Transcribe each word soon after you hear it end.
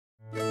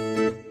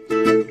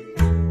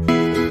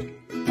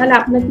তাহলে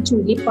আপনার কিছু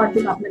রিলিফ পাওয়ার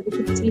জন্য আপনার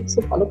কিছু ট্রিক্স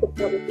ফলো করতে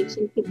হবে,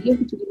 পেশেন্টকে দিয়েও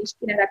কিছু জিনিস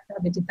কিনে রাখতে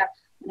হবে, যেটা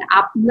মানে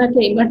আপনাকে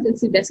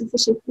ইমার্জেন্সি বেসিসে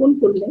সে ফোন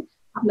করলে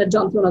আপনার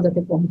যন্ত্রণা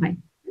যাতে কম হয়।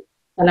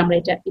 তাহলে আমরা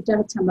এটা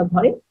হচ্ছে আমরা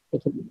ঘরে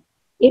রেখে দিব।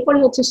 এরপরে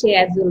হচ্ছে সে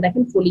অ্যাজ ওয়েল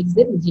দেখেন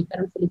ফলিক্সের, যে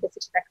কারণ ফলিক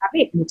অ্যাসিড সেটা খাবে,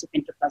 এখানে হচ্ছে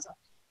পেন্টোপ্লাজম।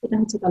 এটা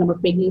হচ্ছে তাহলে আমার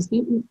প্রেগনেন্সি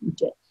ইন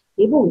ফিউচার।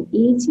 এবং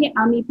এই যে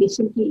আমি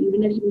পেশেন্টকে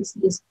ইউরিনারি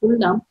ইনসিএস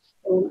করলাম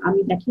এবং আমি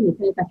দেখেন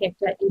এখানে তাকে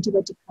একটা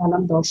অ্যান্টিবায়োটিক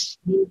খাওয়ালাম, 10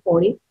 দিন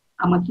পরে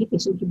আমাকে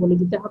পেশেন্টকে বলে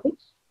দিতে হবে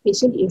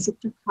পেশেন্ট এই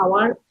ওষুধটা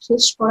খাওয়ার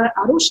শেষ করার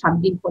আরো 7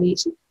 দিন পরে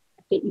এসে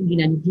একটা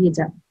ইউরিনারি দিয়ে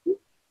যাবে।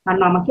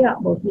 কারণ আমাকে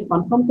ওখানে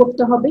কনফার্ম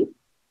করতে হবে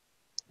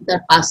তার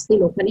পার্সেল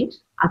ওখানে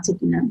আছে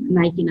কিনা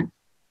নাই কিনা।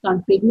 কারণ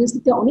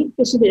প্রেগনেন্সিতে অনেক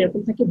পেশেন্ট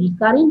এরকম থাকে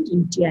রিকারেন্ট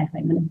ইউটিআই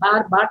হয়, মানে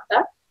বারবার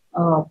তার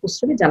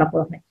প্রস্রাবে জ্বালা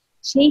পোড়া হয়।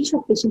 সেই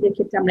সব পেশেন্টের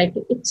ক্ষেত্রে আমরা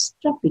একটা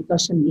এক্সট্রা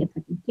প্রিকশন নিয়ে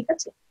থাকি, ঠিক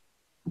আছে।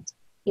 আচ্ছা,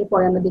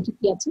 এরপরে আমরা দেখি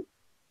কি আছে।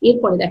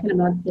 এরপরে দেখেন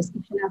আমরা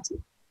ডেসক্রিপশনে আছে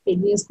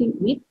প্রেগনেন্সি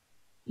উইথ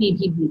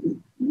পিভি ব্লিডিং।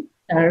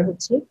 তার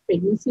হচ্ছে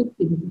প্রেগনেন্সি উইথ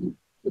পিভি ব্লিডিং,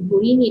 তো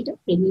ধরিয়ে নিই এটা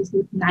প্রেগনেন্সি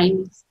উইথ 9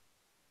 উইকস।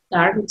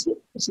 তার হচ্ছে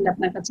পেশেন্ট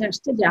আপনার কাছে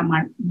আসছে যে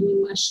আমার 2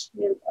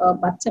 মাসের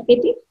বাচ্চা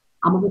পেটে,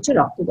 আমার হচ্ছে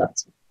রক্ত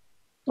যাচ্ছে,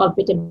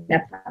 তলপেটে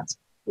ব্যথা আছে।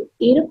 তো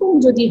এরকম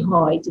যদি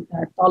হয় যে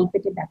তার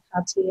তলপেটে ব্যথা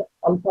আছে,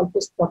 অল্প অল্প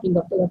স্পটিং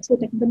রক্ত যাচ্ছে,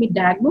 এটা কিন্তু আমি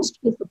ডায়াগনোস্ট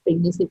কেস অফ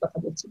প্রেগনেন্সির কথা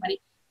বলছি। মানে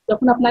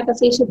যখন আপনার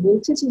কাছে এসে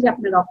বলছে যে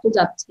আপনার রক্ত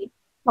যাচ্ছে,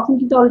 তখন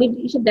কিন্তু অলরেডি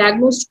এসে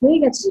ডায়াগনোস্ট হয়ে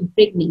গেছে যে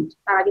প্রেগনেন্ট,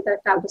 তার আগে তার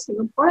একটা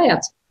আল্ট্রাসাউন্ড করাই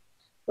আছে।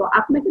 তো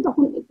আপনাকে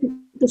তখন একটু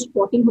একটু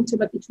স্পটিং হচ্ছে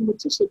বা কিছু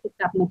হচ্ছে,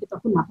 সেক্ষেত্রে আপনাকে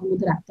তখন মাথার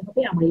মধ্যে রাখতে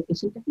হবে আমার এই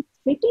পেশেন্টটাকে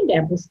থ্রেটেন্ড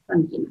অ্যাবস্থান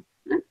কিনা।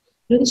 হ্যাঁ,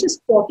 যদি সে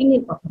স্পটিং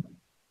এর কথা বলে,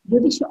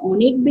 যদি সে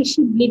অনেক বেশি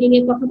ব্লিডিং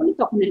এর কথা বলে,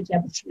 তখন এর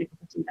অ্যাবর্শনের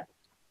কথা চিন্তা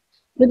করতে হবে।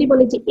 যদি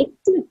বলে যে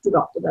একটু একটু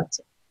রক্ত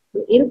যাচ্ছে, তো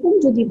এরকম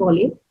যদি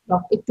বলে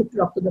একটু একটু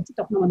রক্ত যাচ্ছে,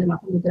 তখন আমাদের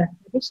মাথার মধ্যে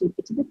রাখতে হবে সেই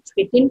পেশেন্টের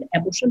থ্রেটেন্ড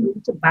অ্যাবর্শন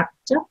হচ্ছে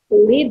বাচ্চা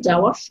পড়ে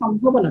যাওয়ার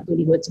সম্ভাবনা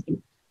তৈরি হয়েছে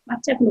কিনা।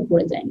 বাচ্চা এখনো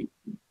পড়ে যায়নি,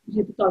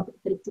 যেহেতু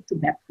তলপেটে একটু একটু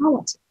ব্যথাও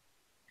আছে।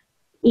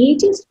 এই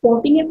যে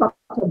স্পটিং এর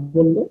কথা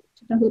বললো,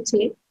 সেটা হচ্ছে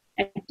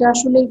একটা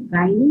আসলে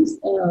গাইনিক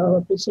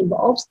পেশেন্ট বা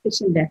অবস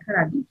পেশেন্ট দেখার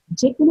আগে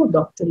যে কোনো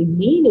ডক্টরি,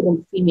 মেল এবং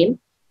ফিমেল,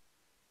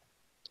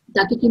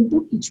 তাকে কিন্তু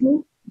কিছু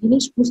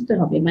জিনিস বুঝতে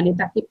হবে। মানে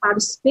তাকে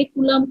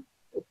পারস্পেকুলাম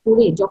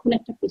করে, যখন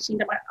একটা পেশেন্ট,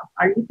 আমার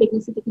আর্লি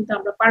প্রেগনেন্সিতে কিন্তু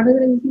আমরা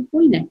পারভাইজাল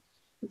করি না,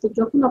 কিন্তু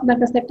যখন আপনার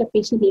কাছে একটা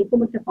পেশেন্ট এরকম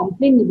একটা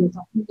কমপ্লেন নিবে,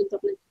 তখন কিন্তু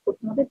আপনাকে কি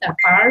করতে হবে, তার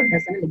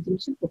পারভাইজাল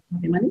এক্সামিনেশন করতে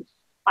হবে। মানে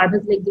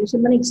পারভাইজাল এক্সামিনেশন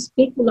মানে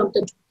স্পেকুলামটা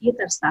ঢুকিয়ে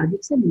তার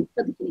সার্ভিক্সের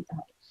মুখটা দেখে নিতে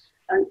হবে।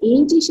 কারণ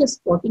এই যে সে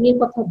স্পটিং এর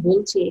কথা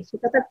বলছে,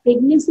 সেটা তার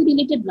প্রেগনেন্সি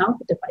রিলেটেড নাও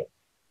হতে পারে।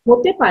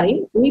 হতে পারে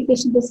ওই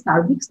পেশেন্টের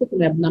সার্ভিক্সে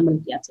কোনো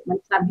অ্যাবনর্মালিটি আছে, মানে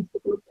সার্ভিক্সে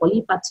কোনো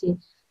পলিপ আছে,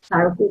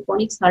 তার উপর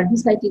অনেক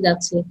সার্ভিসাইটিস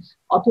আছে,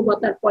 অথবা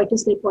তার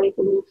পয়েটাসের পরে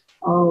কোনো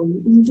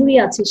ইনজুরি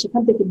আছে,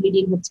 সেখান থেকে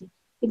ব্লিডিং হচ্ছে।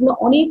 এগুলো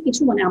অনেক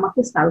কিছু, মানে আমাকে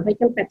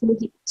সার্ভাইকাল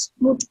প্যাথোলজি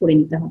এক্সক্লুড করে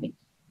নিতে হবে।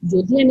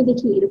 যদি আমি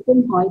দেখি এরকম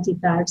হয় যে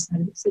তার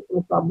সার্ভিক্সে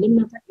কোনো প্রবলেম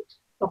না থাকে,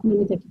 তখন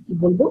আমি তাকে কি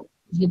বলবো,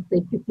 যেহেতু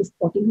একটু একটু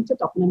স্পটিং হচ্ছে,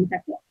 তখন আমি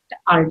তাকে একটা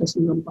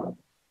আল্ট্রাসাউন্ড করাবো।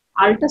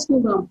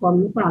 আল্ট্রাসাউন্ড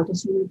করানোর পর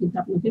আল্ট্রাসাউন্ড কিন্তু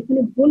আপনাকে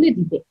এখানে বলে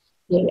দিবে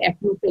যে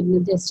এখনো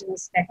প্রেগনেন্সি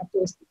এত,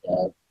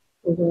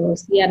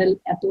 সিআরএল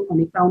এত,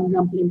 মানে ক্রাউন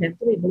রাম্পলিং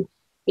এত, এবং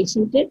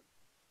পেশেন্টের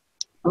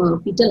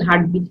ফিটাল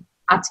হার্টবিট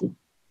আছে।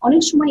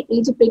 অনেক সময়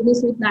এই যে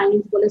প্রেগনেন্সি উইথ 9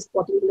 উইকস বলে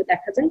স্পটিং গুলো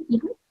দেখা যায়, কি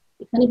হয়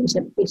এখানে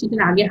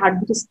পেশেন্টের আগে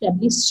হার্টবিট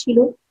এস্টাবলিশ ছিল,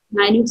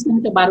 9 উইকস না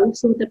হয়তো 12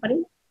 উইকস হতে পারে,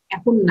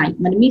 এখন নাই,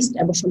 মানে মিসড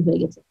অ্যাবর্শন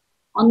হয়ে গেছে।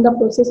 অন দ্য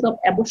প্রসেস অফ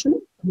অ্যাবর্শনে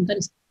তখন তার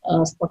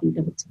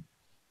স্পটিংটা হচ্ছে।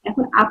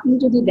 এখন আপনি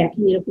যদি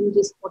দেখেন এরকম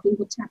যে স্পটিং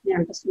হচ্ছে, আপনি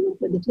আল্ট্রাসাউন্ড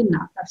করে দেখলেন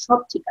না তার সব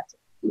ঠিক আছে,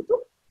 কিন্তু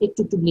একটু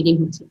একটু ব্লিডিং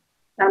হচ্ছে,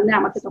 তাহলে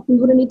আমাকে তখন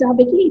ধরে নিতে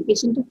হবে কি এই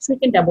পেশেন্টটা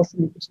সেকেন্ড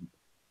অ্যাবর্শনের পেশেন্ট।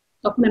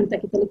 তখন আমি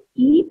তাকে তাহলে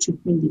কি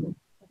ট্রিটমেন্ট দিব,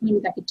 তখন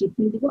আমি তাকে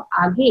ট্রিটমেন্ট দিব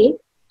আগে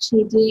সে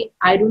যে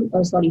আয়রন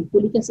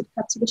ফলিক অ্যাসিড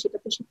খাচ্ছিল সেটা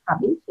তো সে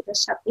খাবে, সেটার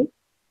সাথে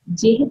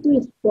যেহেতু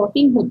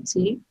স্পটিং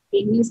হচ্ছে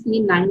প্রেগনেন্সি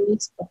 9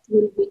 উইকস বা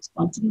 12 উইকস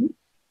কন্টিনিউ,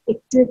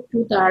 একটু একটু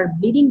তার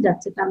ব্লিডিং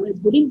যাচ্ছে, তার মানে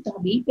ধরে নিতে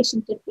হবে এই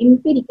পেশেন্টের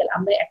এম্পেরিক্যাল,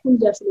 আমরা এখন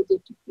যে আসলে যে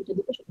ট্রিটমেন্টটা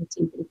দিব সেটা হচ্ছে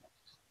এম্পেরিক্যাল।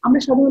 আমরা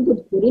সাধারণত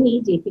ধরে নিই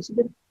যে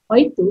পেশেন্টের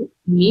হয়তো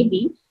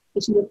মেবি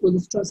পেশেন্টের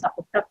প্রজেস্টেরন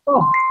সাপোর্টটা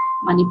কম,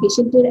 মানে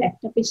পেশেন্টের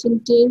একটা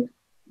পেশেন্টের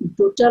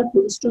টোটাল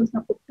প্রজেস্টেরন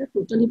সাপোর্টটা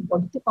টোটালি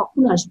বডিতে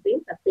কখন আসবে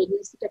তার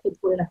প্রেগনেন্সিটাকে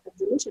ধরে রাখার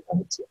জন্য, সেটা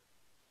হচ্ছে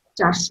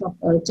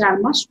 4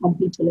 মাস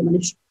কমপ্লিট হলে, মানে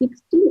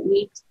 16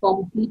 উইকস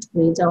কমপ্লিট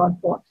হয়ে যাওয়ার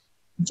পর,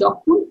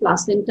 যখন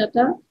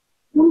প্লাসেন্টাটা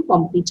ফুল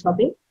কমপ্লিট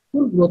হবে,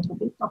 ফুল গ্রোথ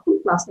হবে, তখন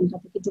প্লাসেন্টা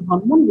থেকে যে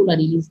হরমোন গুলা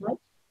রিলিজ হয়,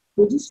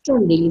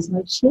 প্রজেস্টেরন রিলিজ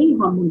হয়, সেই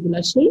হরমোন গুলা,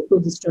 সেই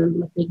প্রজেস্টেরন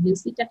গুলা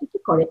প্রেগনেন্সিটাকে কি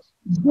করে,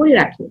 ধরে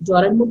রাখে,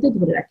 জ্বরের মধ্যে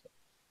ধরে রাখে।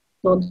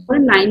 তো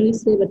ধরেন 9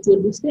 উইকসে বা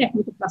 12 উইকসে এখন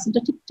তো প্লাসেন্টা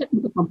ঠিকঠাক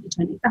মতো কমপ্লিট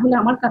হয়নি, তাহলে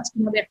আমার কাজ কি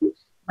হবে, এখন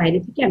বাইরে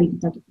থেকে আমি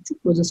তাকে কিছু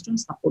প্রজেস্টেরন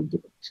সাপোর্ট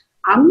দিব।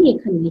 আমি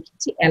এখানে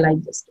লিখেছি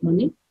অ্যালাইজেস্ট,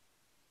 মানে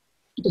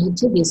এটা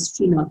হচ্ছে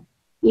জেস্ট্রিনল।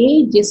 এই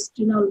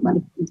জেস্ট্রিনল মানে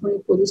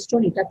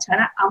প্রজেস্টেরন, এটা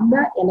ছাড়া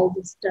আমরা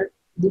অ্যালাইজেস্টার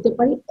দিতে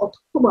পারি,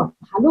 অথবা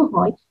ভালো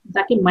হয়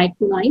তাকে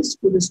মাইক্রোনাইজড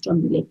প্রজেস্টেরন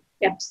দিলে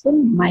ক্যাপসুল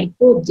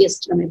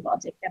মাইক্রোজেস্ট নামে পাওয়া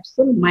যায়,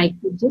 ক্যাপসুল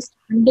মাইক্রোজেস্ট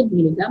 100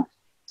 মিলিগ্রাম,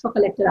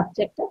 সকালে একটা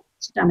রাত্রে একটা,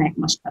 সেটা আমি 1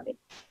 মাস খাবে।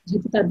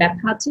 যেহেতু তার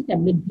ব্যথা আছে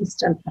ট্যাবলেট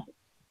ভিস্টাল খাবে,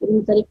 এবং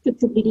এবং তার একটু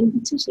একটু ব্লিডিং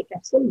হচ্ছে, সে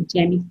ক্যাপসুল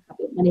জ্যামিক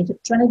খাবে, মানে এটা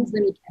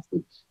ট্রানএক্সামিক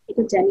অ্যাসিড,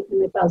 এটা জ্যামিক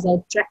নামে পাওয়া যায়,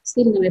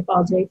 ট্র্যাক্সিল নামে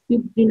পাওয়া যায়,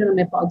 ফিব্রিন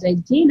নামে পাওয়া যায়,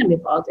 যে নামে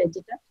পাওয়া যায়,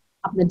 যেটা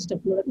আপনার যেটা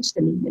ভালো লাগে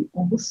সেটা লিখবেন।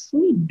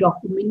 অবশ্যই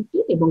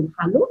ডকুমেন্টেড এবং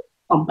ভালো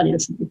কোম্পানির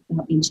ওষুধ লিখতে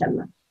হবে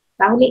ইনশাল্লাহ।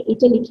 তাহলে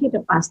এটা লিখে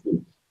এটা 5 দিন,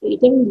 তো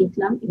এটা আমি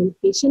লিখলাম। এবং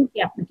পেশেন্টকে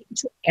আপনাকে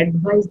কিছু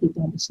অ্যাডভাইস দিতে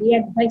হবে। সেই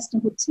অ্যাডভাইসটা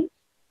হচ্ছে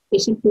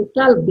পেশেন্ট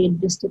টোটাল বেড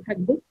রেস্টে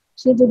থাকবে।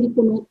 সে যদি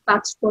কোনো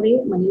কাজ করে,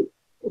 মানে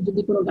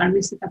যদি কোনো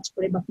গার্মেন্টসে কাজ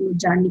করে বা কোনো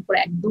জার্নি করে,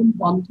 একদম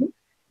বন্ধ,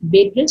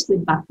 bed rest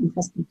with bathroom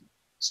facility.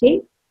 সে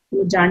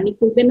কোনো জার্নি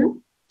করবে না,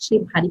 সে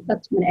ভারী কাজ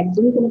মানে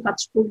একদমই কোনো কাজ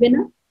করবে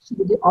না। সে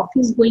যদি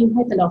অফিস গোয়িং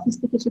হয় তাহলে অফিস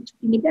থেকে সে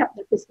ছুটি নেবে,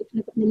 আপনার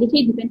প্রেসক্রিপশনে আপনি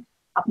লিখেই দিবেন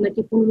আপনাকে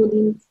 15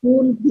 দিন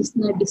ফুল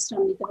বিছনায়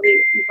বিশ্রাম নিতে হবে,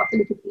 কথা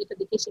লিখে দিন, এটা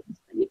দেখে সে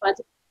বিশ্রাম পাওয়া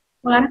যায়।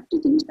 আর একটা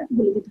জিনিস তাকে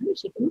বলে দিতে হবে,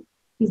 সে কোনো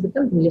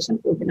ফিজিক্যাল রিলেশন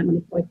করবে না, মানে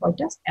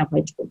কয়টা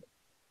অ্যাভয়েড করবে।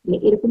 মানে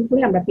এরকম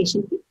করে আমরা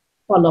পেশেন্টকে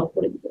ফলো আপ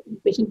করে দিব।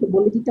 পেশেন্টকে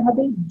বলে দিতে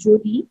হবে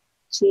যদি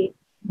সে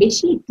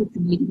বেশি একটু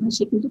ব্লিডিং হয়,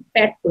 সে কিন্তু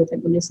প্যাড করে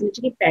থাকবে,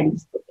 নেসেসিটি প্যাড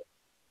ইউজ করবে।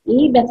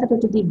 এই ব্যথাটা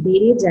যদি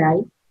বেড়ে যায়,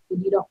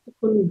 যদি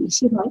রক্তক্ষরণ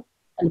বেশি হয়,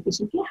 তাহলে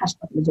পেশেন্টকে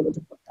হাসপাতালে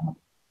যোগাযোগ করতে হবে।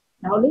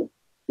 তাহলে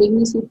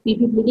প্রেগনেন্সি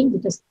পিভি ব্লিডিং,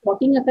 যেটা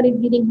স্পটিং আকারে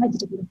ব্লিডিং হয়,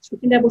 যেটা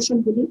সেকেন্ড অ্যাবর্শন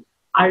বলি,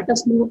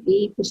 আল্ট্রাসাউন্ড,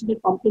 এই পেশেন্টের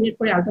কমপ্লেনের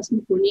পরে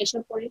আল্ট্রাসাউন্ড করে নিয়ে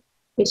আসার পরে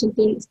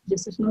পেশেন্টের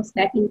জেস্টেশনাল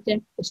স্যাক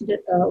ইনট্যাক্ট, পেশেন্টের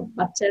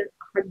বাচ্চার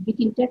হার্টবিট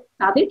ইনট্যাক্ট,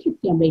 তাদের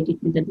ক্ষেত্রে আমরা এই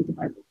ট্রিটমেন্টটা দিতে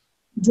পারবো।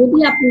 যদি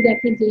আপনি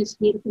দেখেন যে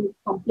সে এরকম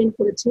কমপ্লেন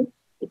করেছে,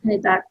 এখানে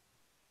তার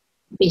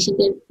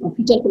পেশেন্টের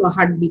ফিচার কোনো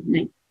হার্টবিট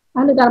নাই,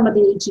 তাহলে তার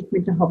আমাদের এই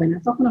ট্রিটমেন্টটা হবে না।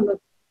 তখন আমরা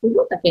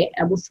করবো তাকে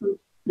অ্যাবর্শন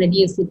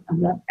রেডিয়েসিভ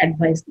আমরা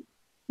অ্যাডভাইস দিই।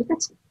 ঠিক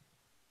আছে,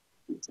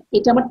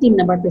 এটা আমার 3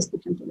 নাম্বার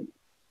প্রেসক্রিপশন চলে যায়।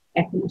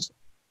 এখন আসে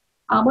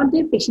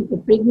আমাদের পেশেন্টের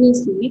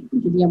প্রেগনেন্সি উইথ,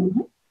 যদি এমন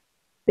হয়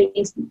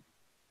প্রেগনেন্সি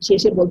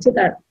শেষে বলছে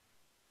তার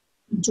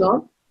জ্বর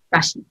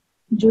কাশি,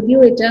 যদিও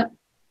এটা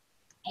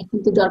এখন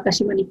তো জ্বর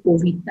কাশি মানে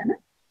কোভিড, তাই না?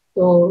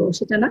 তো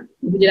সেটা না,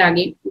 কোভিডের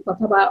আগে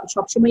কথা বা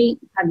সবসময়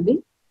থাকবে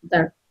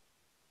তার,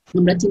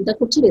 আমরা চিন্তা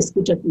করছি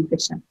respiratory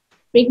infection.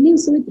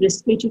 Pregnancy with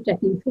respiratory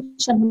tract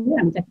infection হলে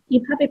আমি তাকে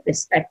কিভাবে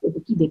প্রেসক্রাইব করবো,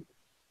 কি দেখবো?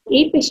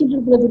 এই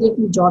পেশেন্টগুলো যদি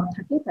একটু জ্বর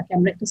থাকে, তাকে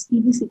আমরা একটা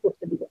সিবিসি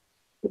করতে দিব,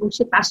 এবং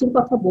সে কাশির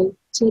কথা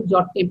বলছে,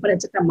 জ্বর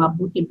টেম্পারেচারটা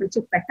মাপবো,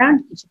 টেম্পারেচার প্যাটার্ন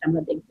কি সেটা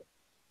আমরা দেখবো।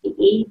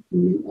 এই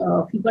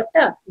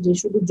ফিভারটা যে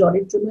শুধু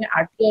জ্বরের জন্য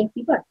আরটিআই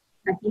ফিভার,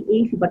 নাকি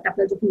এই ফিভারটা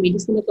আপনারা যখন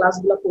মেডিসিনের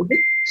ক্লাসগুলো করবেন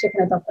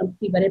সেখানে তখন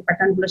ফিভারের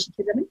প্যাটার্ন গুলো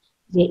শিখে যাবেন,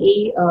 যে এই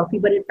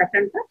ফিভারের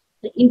প্যাটার্নটা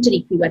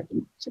ইন্টেরিক ফিভার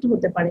কিনা, সেটা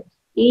হতে পারে।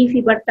 এই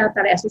ফিভারটা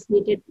তার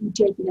অ্যাসোসিয়েটেড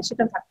ইউটিআই কিনা,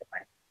 সেটাও থাকতে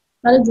পারে।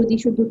 তাহলে যদি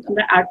শুধু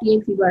আমরা আরটিআই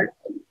ফিভার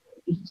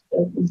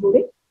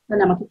ধরে,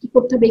 তাহলে আমাকে কি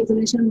করতে হবে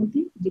এক্সামিনেশনের মধ্যে,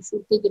 যে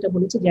শুরুতে যেটা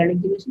বলেছে জেনারেল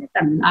এক্সামিনেশনে,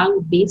 তার লাং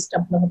বেসটা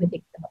ভালোভাবে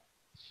দেখতে হবে।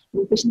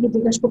 এবং পেশেন্টকে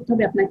জিজ্ঞাসা করতে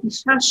হবে আপনার কি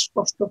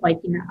শ্বাসকষ্ট হয়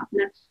কিনা,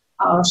 আপনার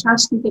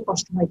শ্বাস নিতে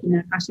কষ্ট হয় কিনা,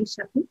 কাশির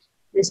সাথে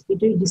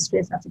রেসপিরেটরি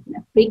ডিস্ট্রেস আছে কিনা।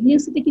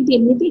 প্রেগনেন্সিতে কিন্তু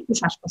এমনিতেই একটু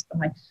শ্বাসকষ্ট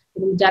হয়,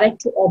 এবং যারা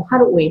একটু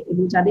ওভার ওয়েট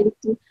এবং যাদের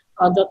একটু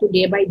যত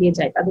ডে বাই ডে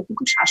যায়, তাদের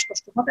কিন্তু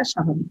শ্বাসকষ্ট হওয়াটা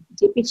স্বাভাবিক।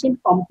 যে পেশেন্ট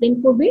কমপ্লেন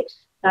করবে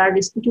তার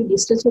রেসপিরেটরি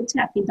ডিস্ট্রেস হচ্ছে,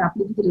 আর কিন্তু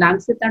আপনি যদি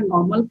লাংসে তার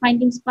নর্মাল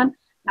ফাইন্ডিংস পান,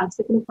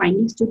 লাংসে কোনো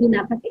ফাইন্ডিংস যদি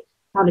না থাকে,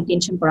 তাহলে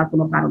টেনশন করার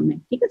কোনো কারণ নেই।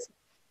 ঠিক আছে,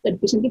 তো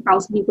পেশেন্টকে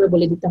কাউন্সিলিং করে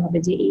বলে দিতে হবে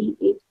যে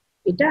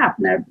এটা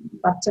আপনার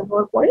বাচ্চা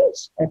হওয়ার পরে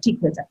ঠিক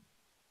হয়ে যাবে।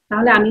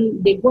 তাহলে আমি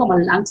দেখবো আমার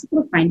লাংসে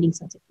কোনো ফাইন্ডিংস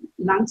আছে কিনা।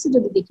 লাংসে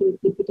যদি দেখি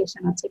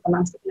ক্রিপিটেশন আছে বা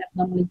লাংসে কোনো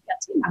অ্যাবনর্মালিটি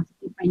আছে, লাংসে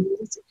কোনো ফাইন্ডিংস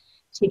আছে,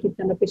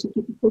 সেক্ষেত্রে আমরা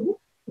পেশেন্টকে কি করবো,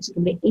 পেশেন্ট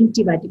আমরা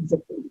অ্যান্টিবায়োটিক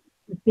যোগ করবো।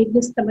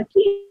 প্রেগনেন্সিতে আমরা কি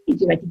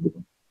অ্যান্টিবায়োটিক দিব?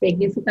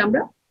 প্রেগনেন্সিতে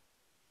আমরা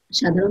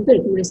সাধারণত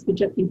এরকম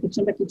রেসপিরেটরি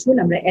ইনফেকশন বা কিছু হলে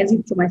আমরা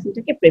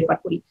অ্যাজিথ্রোমাইসিনটাকে প্রেফার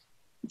করি।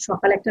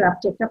 সকালে একটা,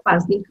 রাত্রে একটা,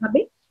 5 দিন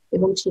খাবে।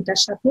 এবং সেটার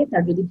সাথে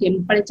তার যদি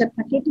টেম্পারেচার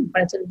থাকে,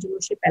 টেম্পারেচারের জন্য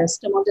সে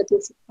প্যারাসিটামল জাতীয়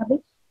ওষুধ খাবে।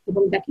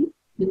 এবং দেখি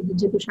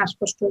যেহেতু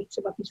শ্বাসকষ্ট হচ্ছে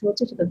বা কিছু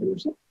হচ্ছে, সেটার জন্য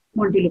সে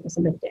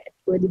মন্টিলুকাসেল একটা অ্যাড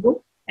করে দিব,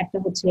 একটা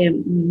হচ্ছে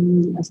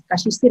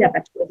কাশির সিরাপ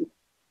অ্যাড করে দিব।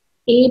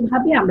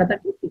 এইভাবে আমরা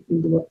তাকে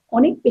ট্রিটমেন্ট দিব।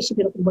 অনেক পেশেন্ট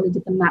এরকম বলে যে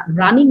না,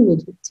 রানিং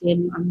নোজ হচ্ছে,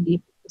 আমি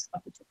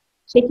কিছু,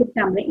 সেক্ষেত্রে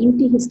আমরা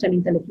এন্টিহিস্টামিন,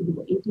 তাহলে কি দিব?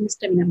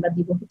 এন্টিহিস্টামিন আমরা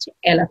দিব হচ্ছে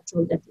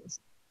অ্যালাট্রল জাতীয়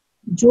ওষুধ।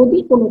 যদি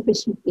কোনো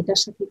পেশেন্ট এটার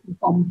সাথে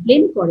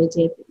কমপ্লেন করে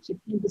যে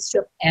হিস্ট্রি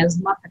অফ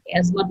অ্যাজমা থাকে,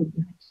 অ্যাজমা রোগী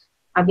হয়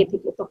আগে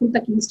থেকে, তখন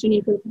তাকে হিস্ট্রি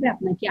নিয়ে ফেলতে হবে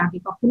আপনাকে আগে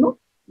কখনো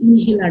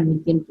ইনহেলার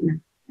নিতেন কিনা।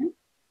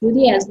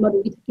 যদি অ্যাজমা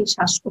রোগী থেকে,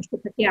 শ্বাসকষ্ট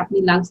থাকে, আপনি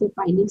লাংসের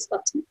ফাইন্ডিংস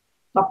পাচ্ছেন,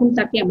 তখন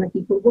তাকে আমরা কি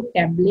করব,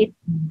 ট্যাবলেট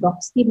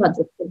ডক্সিভা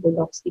যোগ করবো,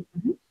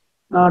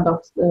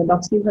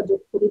 ডক্সিভা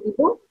যোগ করে দিব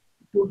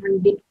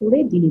 200 করে,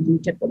 দিনে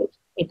 2টা করে।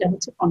 এটা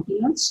হচ্ছে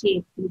কন্টিনিউয়াস, সে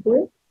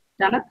করে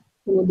টানা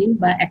 15 দিন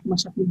বা 1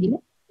 মাস আপনি দিলে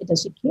এটা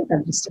শিখিয়ে তার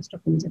ডিস্ট্রেসটা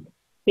কমে যাবে।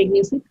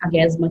 প্রেগনেন্সি আগে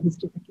অ্যাজমা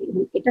হিস্ট্রি থাকে,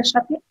 এবং এটার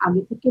সাথে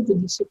আগে থেকে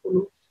যদি সে কোনো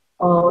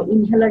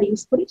ইনহেলার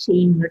ইউজ করে, সেই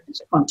ইনহেলারটা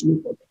সে কন্টিনিউ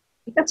করবে।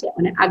 ঠিক আছে,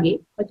 মানে আগে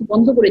হয়তো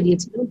বন্ধ করে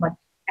দিয়েছিল, বাট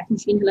এখন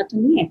সেই ইনহেলারটা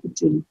নিয়ে একটু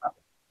ট্রেনিং পাবে।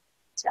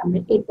 আচ্ছা, আমরা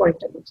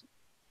এরপরেরটা দেখি।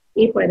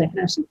 এরপরে দেখেন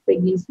আসি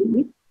pregnancy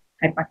with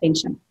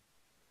hypertension.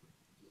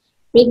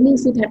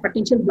 Pregnancy with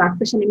hypertension, blood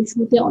pressure, আমি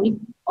শুরুতে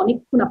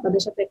অনেকক্ষণ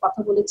আপনাদের সাথে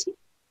কথা বলেছি।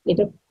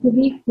 এটা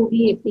খুবই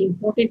খুবই একটা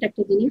ইম্পর্টেন্ট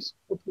একটা জিনিস।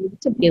 প্রথমে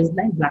হচ্ছে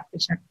baseline blood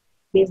pressure.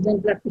 Baseline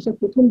blood pressure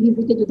প্রথম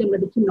ভিজিটে যদি আমরা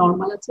দেখি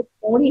নর্মাল আছে,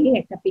 পরে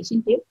একটা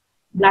পেশেন্টের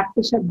ব্লাড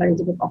প্রেশার বেড়ে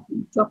যাবে কখন,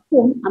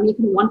 যখন আমি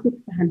এখানে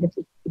 150/100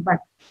 লিখছি, বাট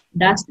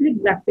ডায়াস্টোলিক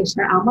ব্লাড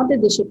প্রেশার আমাদের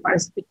দেশের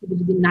পার্সপেক্টিভে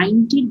যদি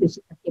 90-র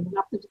বেশি থাকে, এবং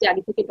আপনি যদি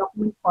আগে থেকে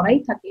ডকুমেন্ট করাই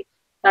থাকে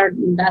তার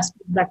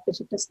ডায়াস্টোলিক ব্লাড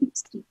প্রেশারটা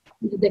 60,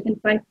 আপনি যদি দেখেন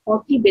প্রায়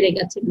 40 বেড়ে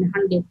গেছে, মানে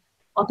 100,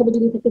 অথবা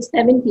যদি থাকে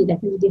 70,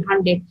 দেখেন যদি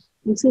 100,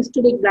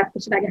 সিস্টোলিক ব্লাড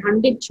প্রেশার আগে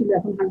 100 ছিল,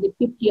 এখন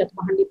 150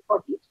 অথবা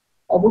 140,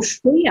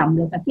 অবশ্যই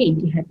আমরা তাকে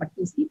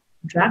অ্যান্টিহাইপারটেনসিভ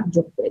ড্রাগ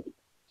যোগ করে দিই।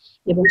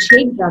 এবং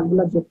সেই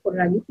ড্রাগগুলো যোগ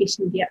করার আগে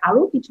পেশেন্টের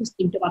আরো কিছু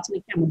সিমটম আছে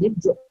নাকি আমাদের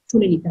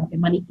শুনে নিতে হবে,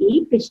 মানে এই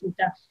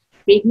পেশেন্টটা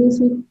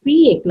প্রেগনেন্সি প্রি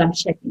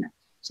এক্লাম্পসিয়া কিনা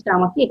সেটা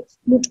আমাকে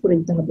এক্সক্লুড করে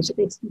দিতে হবে।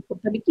 সেটা এক্সক্লুড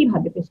করতে হবে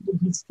কিভাবে, পেশেন্টের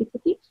হিস্ট্রি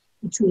থেকে,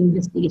 কিছু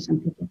ইনভেস্টিগেশন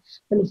থেকে।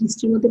 তাহলে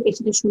হিস্ট্রির মধ্যে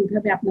পেশেন্টের শুনতে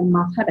হবে আপনার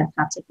মাথা ব্যথা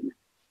আছে কিনা,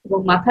 এবং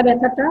মাথা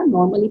ব্যথাটা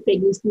নর্মালি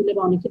প্রেগনেন্সি হলে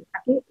বা অনেকের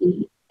থাকে, এই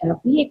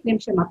প্রি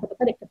এক্লাম্পসিয়া মাথা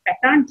ব্যথার একটা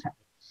প্যাটার্ন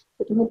থাকে।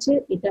 সেটা হচ্ছে,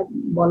 এটা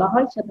বলা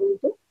হয়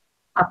সাধারণত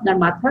আপনার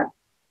মাথা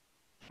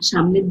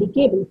সামনের দিকে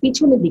এবং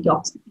পিছনের দিকে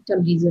অক্সিপিটাল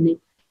রিজনে,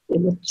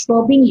 এবং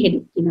থ্রবিং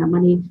হেডেক কিনা,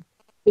 মানে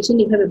পেশেন্ট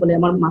এভাবে বলে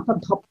আমার মাথা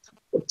ধপ ধপ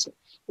করছে,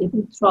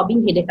 এরকম থ্রবিং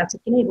হেডেক আছে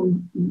কিনা। এবং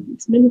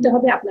শুনে নিতে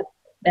হবে আপনার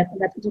ব্যথা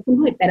ব্যথা যখন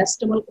হয়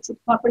প্যারাসিটামল ওষুধ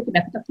খাওয়ার পরে কি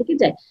ব্যথাটা থেকে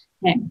যায়,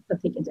 হ্যাঁ ব্যথা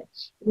থেকে যায়।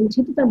 এবং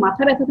যেহেতু তার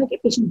মাথা ব্যথা থাকে,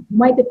 পেশেন্ট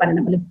ঘুমাইতে পারে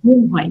না, মানে ঘুম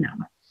হয় না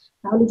আমার।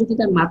 তাহলে যদি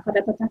তার মাথা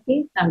ব্যথা থাকে,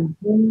 তার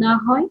ঘুম না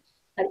হয়,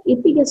 তার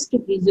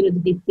এপিগ্যাস্ট্রিক রিজনে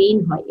যদি পেইন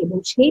হয়, এবং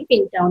সেই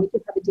পেইনটা অনেকে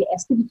ভাবে যে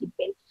অ্যাসিডিটি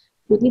পেইন,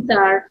 যদি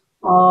তার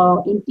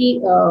এন্টি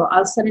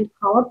আলসারেন্ট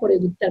খাওয়ার পরে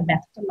যদি তার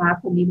ব্যথাটা না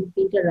কমে এবং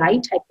পেইনটা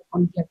রাইট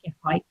হাইপোকন্ড্রিয়াকে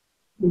হয়,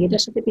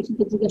 এটার সাথে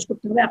পেশেন্টকে জিজ্ঞাসা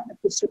করতে হবে আপনার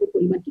প্রস্রাবের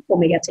পরিমাণ কি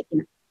কমে গেছে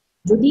কিনা।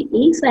 যদি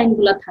এই সাইন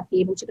গুলা থাকে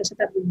এবং সেটার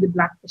সাথে আপনি যদি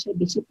ব্লাড প্রেশার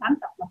বেশি পান,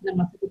 তাহলে আপনার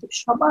মাথার ভিতরে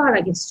সবার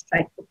আগে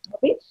স্ট্রাইক করতে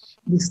হবে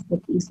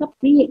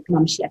প্রি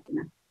এক্লাম্পসিয়া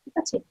কিনা। ঠিক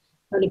আছে,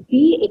 তাহলে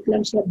প্রি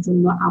এক্লাম্পসিয়ার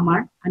জন্য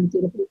আমি তো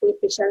এরকম করে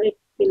প্রেশারে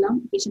পেলাম,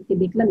 পেশেন্টকে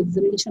দেখলাম,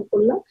 এক্সামিনেশন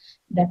করলাম,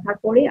 দেখার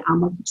পরে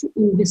আমার কিছু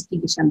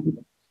ইনভেস্টিগেশন দিল।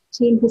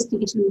 সেই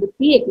ইনভেস্টিগেশন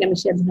প্রি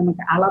এক্লাম্পসিয়ার জন্য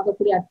আমাকে আলাদা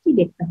করে আর কি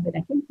দেখতে হবে,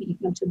 দেখেন প্রি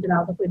এক্লাম্পসিয়ার জন্য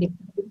আলাদা করে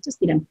দেখতে হবে হচ্ছে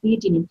সিরাম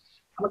ক্রিয়েটিনিন।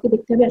 আমাকে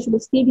দেখতে হবে আসলে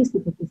সিবিসি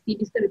থেকে,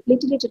 সিবিসি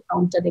প্লেটিলেটের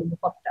কাউন্টটা দেখবো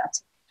কতটা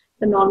আছে।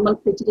 নর্মাল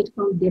প্লেটিলেট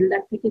কাউন্ট 1.5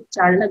 লাখ থেকে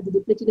 4 লাখ, যদি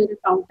প্লেটিলেটের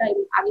কাউন্টটা,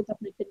 এবং আগে তো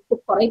আপনার একটা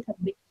রিপোর্ট করাই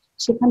থাকবে,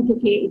 সেখান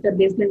থেকে এটা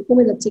বেসলাইন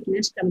কমে যাচ্ছে কিনা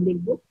সেটা আমি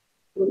দেখবো।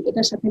 এবং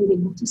এটার সাথে আমি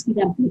দেখবো হচ্ছে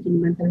সিরাম ক্রিয়েটিনিন,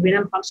 মানে তার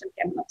রেনাল ফাংশন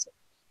কেমন আছে,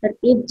 তার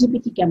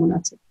এইচজিপিটি কেমন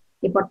আছে,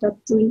 এরপরটা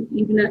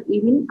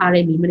ইউরিন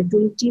আরএমই, মানে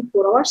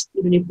 24 আওয়ার্স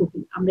ইউরিনের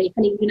প্রোটিন। আমরা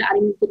এখানে ইউরিন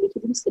আরএমই তে লিখে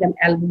দিই সিরাম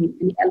অ্যালবুমিন,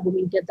 মানে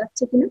অ্যালবুমিনটা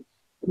যাচ্ছে কিনা।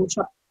 এবং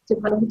সবচেয়ে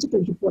ভালো হচ্ছে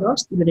 24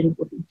 আওয়ার্স ইউরিনের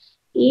প্রোটিন।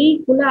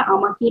 এইগুলা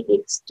আমাকে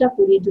এক্সট্রা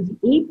করে যদি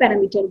এই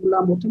প্যারামিটার গুলা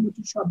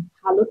মোটামুটি সব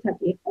ভালো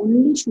থাকে,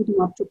 অনলি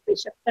শুধুমাত্র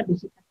প্রেশারটা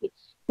বেশি থাকে,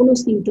 কোনো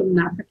সিমটম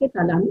না থাকে,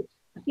 তাহলে আমি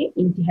তাকে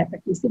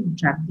অ্যান্টিহাইপারটেনসিভ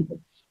ড্রাগ দিব।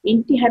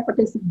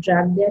 অ্যান্টিহাইপারটেনসিভ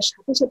ড্রাগ দেওয়ার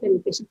সাথে সাথে আমি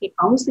পেশেন্টকে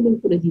কাউন্সিলিং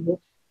করে দিব।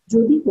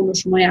 যদি কোনো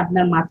সময়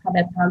আপনার মাথা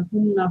ব্যথা,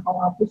 ঘুম না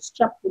হওয়া,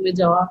 প্রস্রাব কমে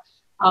যাওয়া,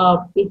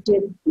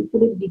 পেটের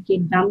উপরের দিকে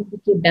ডান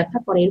দিকে ব্যথা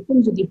করে, এরকম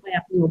যদি হয়,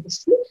 আপনি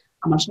অবশ্যই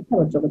আমার সাথে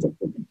আবার যোগাযোগ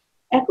করবেন।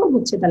 এখন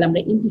হচ্ছে তাহলে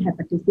আমরা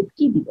অ্যান্টিহাইপারটেনসিভ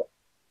কি দিব।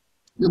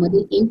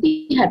 আমাদের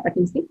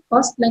antihypertensive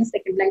first line,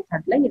 second line,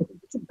 third line, এরকম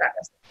কিছু ড্রাগ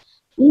আছে।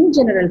 ইন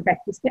জেনারেল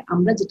প্র্যাকটিসে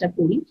আমরা যেটা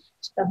করি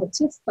সেটা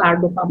হচ্ছে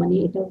সারডোপা, মানে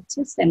এটা হচ্ছে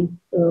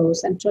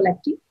central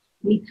active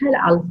methyl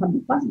alpha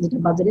dopa, যেটা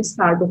বাজারে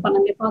সারডোপা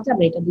নামে পাওয়া যায়।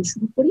 আমরা এটা দিয়ে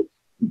শুরু করি,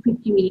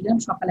 250 মিলিগ্রাম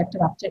সকাল একটা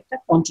রাত্রে একটা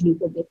কন্টিনিউ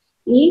করবে।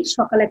 এই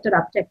সকাল একটা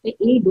রাত্রে একটা,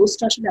 এই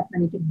ডোজটা আসলে আপনার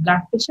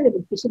ব্লাড প্রেশার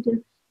এবং পেশেন্টের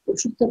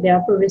ওষুধটা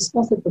দেওয়ার পর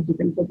রেসপন্সের উপর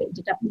ডিপেন্ড করবে।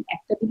 যেটা আপনি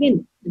একটা দিবেন,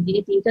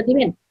 দিনে 3টা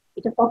দিবেন,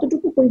 এটা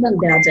কতটুকু পরিমাণ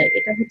দেওয়া যায়,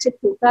 এটা হচ্ছে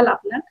টোটাল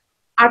আপনার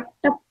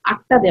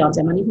আটটা দেওয়া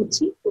যায়, মানে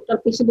হচ্ছে টোটাল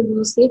পেশেন্টের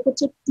জন্য সেফ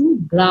হচ্ছে 2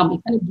 গ্রাম।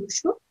 এখানে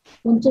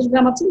 250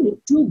 গ্রাম আছে,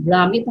 2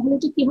 গ্রামে, তাহলে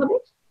এটা কি হবে,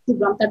 2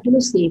 গ্রাম তার জন্য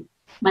সেফ।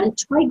 মানে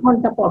 6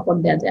 ঘন্টা পর পর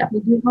দেওয়া যায়। আপনি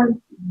 2 ঘন্টা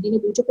দিনে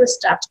 2টা করে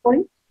স্টার্ট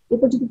করেন,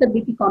 এরপর যদি তার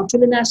বিপি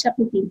কন্ট্রোলে না আসে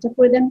আপনি 3টা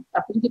করে দেন,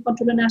 তারপর যদি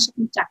কন্ট্রোলে না আসে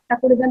আপনি 4টা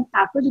করে দেন,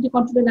 তারপর যদি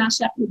কন্ট্রোলে না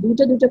আসে আপনি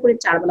 2টা করে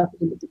 4 বেলা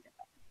পর্যন্ত দিতে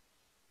পারেন।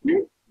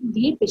 হ্যাঁ,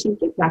 দিয়ে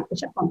পেশেন্টকে ব্লাড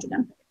প্রেশার কন্ট্রোলে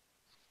আনতে হবে।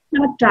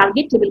 আমার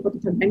টার্গেট লেভেল কত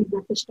থাকবে, আমি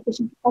ব্লাড প্রেশারটা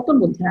পেশেন্টকে কতর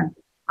মধ্যে রাখবো।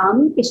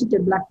 আমি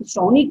পেশেন্টের ব্লাড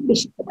প্রেশার অনেক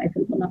বেশি কমাই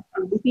ফেলবো না,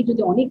 কারণ বিপি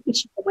যদি অনেক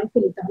বেশি কমাই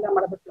ফেলি তাহলে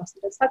আমার আবার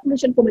প্লাসেন্টাল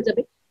সার্কুলেশন কমে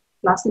যাবে।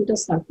 প্লাসেন্টাল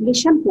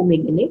সার্কুলেশন কমে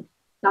গেলে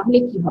তাহলে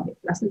কি হবে,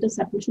 প্লাসেন্টাল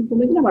সার্কুলেশন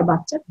কমে গেলে আমার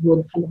বাচ্চার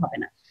গ্রোথ ভালো হবে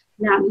না।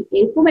 আমি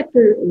এরকম একটা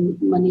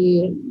মানে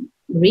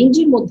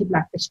রেঞ্জের মধ্যে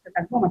ব্লাড প্রেশারটা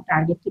রাখবো, আমার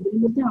টার্গেট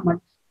লেভেলের মধ্যে। আমার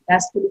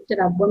ডায়াস্টোলিকটা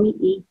রাখবো আমি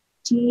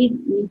 80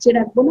 নিচে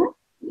রাখবো না,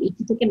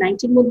 80 থেকে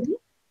 90-র মধ্যে।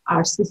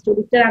 আর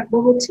সিস্টোলিকটা রাখবো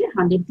হচ্ছে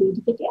 120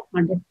 থেকে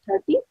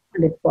 130,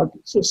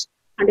 140, শেষ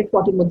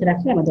 140-র মধ্যে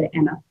রাখলে আমাদের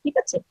এনাফ। ঠিক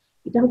আছে,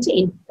 এটা হচ্ছে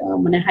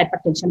মানে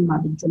হাইপারটেনশন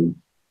মাদের জন্য,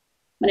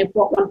 মানে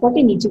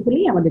 140 নিচে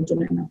হলেই আমাদের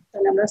জন্য এনাফ।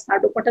 তাহলে আমরা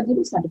সার্ডোপাটা দিব,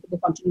 সার্ডোপাতে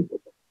কন্টিনিউ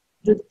করবো।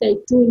 যদি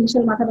একটু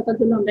ইনিশিয়াল মাথা ব্যথার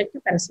জন্য আমরা একটা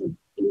প্যারাসিটামল,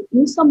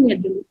 ইনসমনিয়ার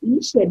জন্য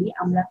ইনিশিয়ালি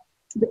আমরা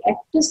শুধু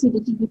একটা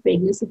সিডিটিভি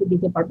প্রেগনেন্সিতে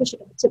দিতে পারবো,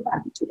 সেটা হচ্ছে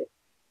বারবিচুরেট।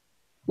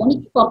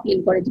 অনেকে কমপ্লেন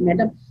করে যে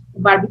ম্যাডাম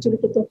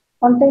বারবিচুরেটে তো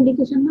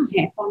কন্ট্রাইন্ডিকেশন না।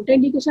 হ্যাঁ,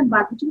 কন্ট্রাইন্ডিকেশন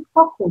বারবিচুরেট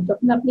কখন,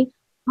 যখন আপনি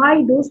হাই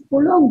ডোজ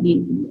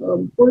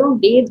প্রলং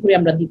ডে ধরে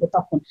আমরা দিব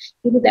তখন।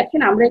 কিন্তু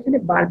দেখেন আমরা এখানে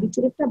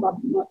বারবিচুরেটটা,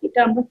 এটা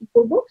আমরা কি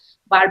করব,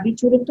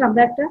 বারবিচুরেটটা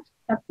আমরা একটা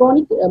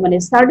ক্রনিক মানে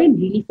সার্টেন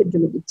রিলিফের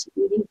জন্য দিচ্ছি,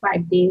 উইদিন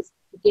 5 days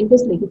 10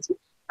 days লিখেছি।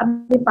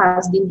 আপনি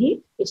 5 দিন দিয়ে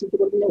পেশেন্টকে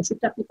বলবেন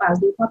ওষুধটা আপনি 5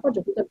 দিন খাওয়ার পর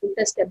যখন তার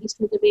ঘুমটা এস্টাবলিশ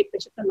হয়ে যাবে,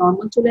 প্রেশারটা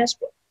নর্মাল চলে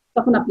আসবে,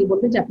 তখন আপনি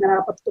বলবেন যে আপনার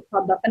আপাতত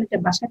খাওয়ার দরকার নেই, এটা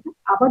বাসায় খান।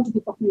 আবার যদি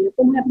কখনো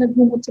এরকম হয় আপনার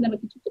ঘুম হচ্ছে না বা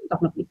কিছু হচ্ছে,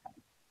 তখন আপনি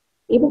খাবেন।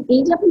 এবং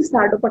এই যে আপনি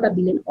সারডোপাটা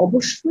দিলেন,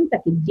 অবশ্যই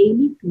তাকে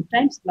daily 2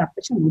 times blood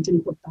pressure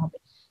monitoring করতে হবে।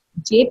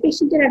 যে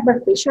পেশেন্টের একবার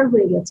প্রেশার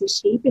হয়ে গেছে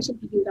সেই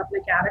পেশেন্টকে কিন্তু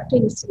আপনাকে আরেকটা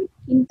ইনস্ট্রুমেন্ট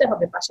কিনতে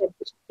হবে, পাশের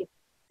পেশেন্টকে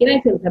কেনাই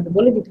ফেলতে হবে,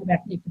 বলে দিতে হবে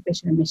আপনি একটা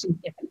প্রেশারের মেশিন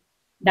কিনে ফেলেন।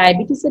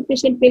 ডায়াবেটিসের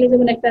পেশেন্ট পেলে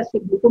যেমন একটা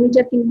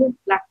গ্লুকোমিটার কিনবে,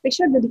 ব্লাড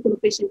প্রেশার যদি কোনো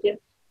পেশেন্টের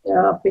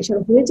প্রেশার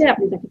হয়ে যায়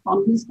আপনি তাকে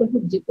কনভিন্স করে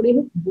হোক যে করে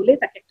হোক বলে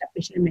তাকে একটা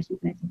প্রেশারের মেশিন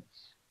কিনে ফেলবেন।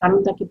 কারণ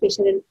তাকে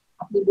প্রেশারের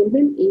আপনি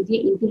বলবেন এই যে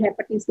এন্টি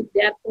হাইপারটেনসিভ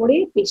দেওয়ার পরে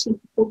পেশেন্ট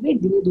করবে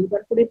দিনে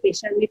 2বার করে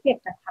প্রেশার মেপে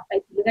একটা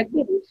খাতায় তুলে রাখবে,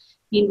 এবং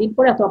 3 দিন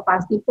পরে অথবা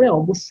 5 দিন পরে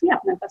অবশ্যই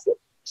আপনার কাছে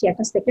সে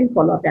একটা সেকেন্ড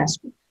ফলো আপে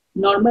আসবে।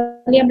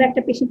 নর্মালি আমরা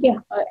একটা পেশেন্টকে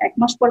 1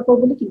 মাস পর পর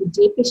বলি, কিন্তু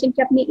যে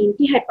পেশেন্টকে আপনি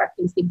এন্টি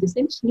হাইপারটেনসিভ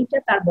দিচ্ছেন সেইটা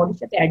তার বডির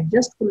সাথে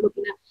অ্যাডজাস্ট করলো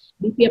কিনা,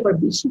 বিপি আবার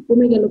বেশি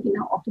কমে গেল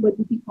কিনা অথবা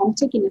বিপি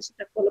কমছে কিনা,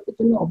 সেটা ফলো আপের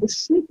জন্য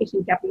অবশ্যই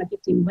পেশেন্টকে আপনাকে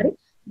চেম্বারে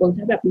বলতে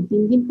হবে আপনি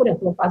 3 দিন পরে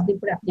অথবা 5 দিন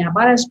পরে আপনি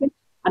আবার আসবেন,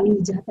 আমি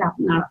নিজে হাতে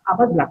আপনার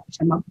আবার ব্লাড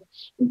প্রেশার মাপবো।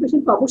 কিন্তু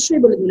পেশেন্টকে অবশ্যই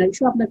বলে দিন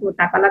এসব আপনার কোনো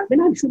টাকা লাগবে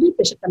না, আমি শুধুই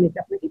প্রেশারটা মেপে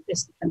আপনাকে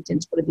প্রেসক্রিপশন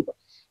চেঞ্জ করে দিব।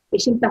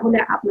 পেশেন্ট তাহলে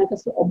আপনার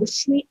কাছে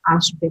অবশ্যই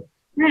আসবে।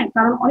 হ্যাঁ,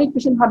 কারণ অনেক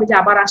পেশেন্ট ভাবে যে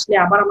আবার আসলে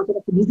আবার আমাকে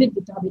একটা ভিজিট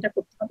দিতে হবে, এটা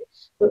করতে হবে।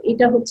 তো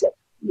এটা হচ্ছে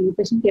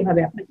পেশেন্টকে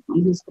এভাবে আপনাকে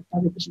কনভিন্স করতে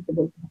হবে, পেশেন্টকে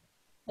বলতে হবে।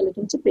 তাহলে এটা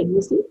হচ্ছে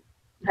প্রেগনেন্সি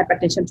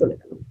হাইপারটেনশন চলে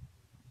গেল।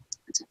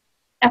 আচ্ছা,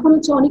 এখন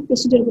হচ্ছে অনেক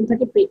পেশেন্ট এরকম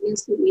থাকে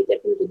প্রেগনেন্সি উইথ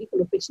এখন যদি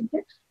কোনো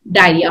পেশেন্টের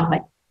ডায়রিয়া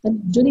হয়,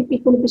 যদি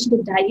কোনো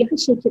পেশেন্টের ডায়রিয়া হয়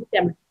সেই ক্ষেত্রে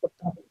আমরা কি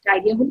করতে হবে?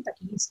 ডায়রিয়া হলে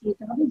তাকে হিস্ট্রি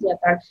নিতে হবে যে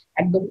তার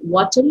একদম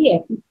ওয়াটারি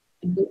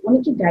একদম,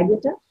 অনেকে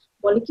ডায়রিয়াটা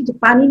বলে কি যে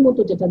পানির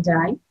মতো যেটা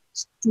যায়,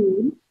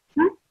 স্টুল,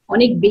 হ্যাঁ,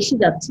 অনেক বেশি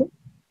যাচ্ছে,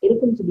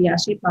 এরকম যদি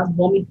আসে প্লাস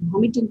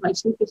ভমিটিং হয়,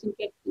 সেই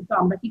পেশেন্টকে কিন্তু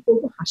আমরা কি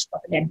করবো?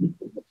 হাসপাতালে অ্যাডমিট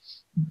করবো।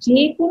 যে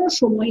কোনো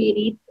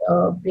সময়েরই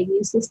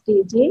প্রেগনেন্সি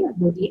স্টেজে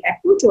যদি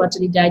acute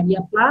watery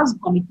diarrhoea plus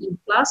vomiting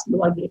plus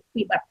lower grade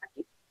fever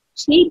থাকে,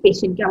 সেই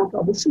পেশেন্টকে আমাকে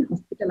অবশ্যই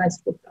হসপিটালাইজ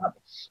করতে হবে।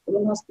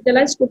 এবং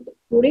হসপিটালাইজ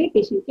করে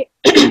পেশেন্টকে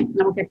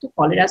আমাকে একটা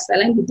কলেরা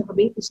স্যালাইন দিতে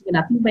হবে, পেশেন্টকে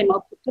নাথিং বাই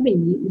মাউথ করতে হবে,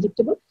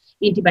 ইনজেক্টেবল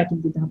অ্যান্টিবায়োটিক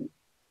দিতে হবে।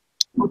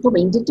 অথবা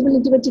ইনজেক্টেবল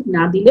অ্যান্টিবায়োটিক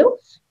না দিলেও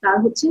তার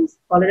হচ্ছে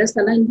কলেরা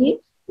স্যালাইন দিয়ে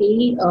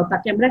এই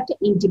তাকে আমরা একটা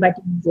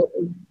অ্যান্টিবায়োটিক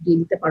দিয়ে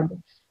দিতে পারবো।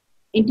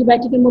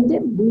 অ্যান্টিবায়োটিকের মধ্যে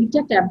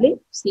 2টা ট্যাবলেট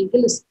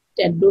সিঙ্গেল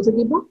ডোজে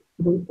দিব,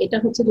 এবং এটা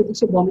হচ্ছে যদি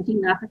সে ভমিটিং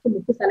না থাকে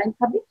মুখে স্যালাইন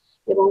খাবে,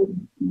 এবং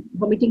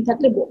ভমিটিং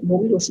থাকলে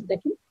বমির ওষুধ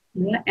দেখেন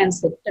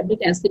অ্যানসেট ট্যাবলেট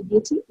অ্যানসেট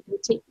দিয়েছি, এটা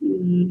হচ্ছে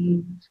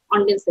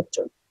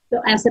অনডেনসেপ্ট্রন। তো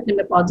অ্যানসেট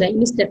নামে পাওয়া যায়,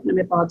 ইনস্টেপ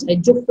নামে পাওয়া যায়,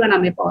 জোফ্রা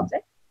নামে পাওয়া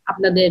যায়,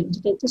 আপনাদের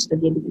যেটা ইচ্ছে সেটা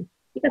দিয়ে দিবেন।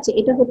 ঠিক আছে,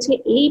 এটা হচ্ছে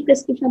এই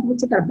প্রেসক্রিপশন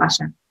হচ্ছে তার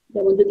বাসা।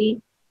 যেমন যদি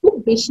খুব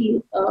বেশি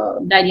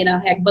ডায়রিয়া না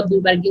হয়, 1বার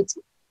 2বার গিয়েছে,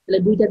 তাহলে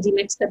 2টা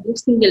জিম্যাক্স ট্যাবলেট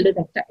সিঙ্গেল ডোজ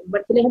একটা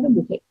একবার খেলে হবে,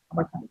 মুখে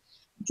আবার খাবে।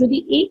 যদি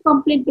এই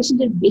কমপ্লেন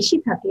পেশেন্টের বেশি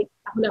থাকে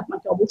তাহলে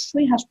আপনাকে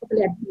অবশ্যই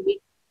হাসপাতালে অ্যাডমিট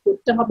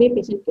করতে হবে,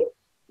 পেশেন্টকে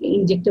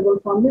ইনজেক্টেবল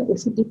ফর্মে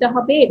ওষুধ দিতে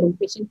হবে এবং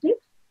পেশেন্টের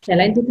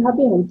স্যালাইন দিতে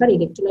হবে, এবং তার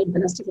ইলেকট্রোলাইট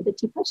ব্যালেন্সটা যাতে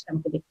ঠিক হয় সেটা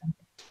আমাকে দেখতে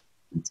হবে।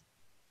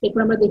 এরপর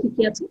আমরা দেখি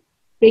কি আছে,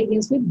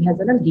 প্রেগনেন্সি উইথ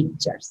ভ্যাজানাল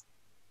ডিসচার্জ।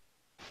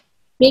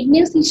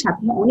 প্রেগনেন্সির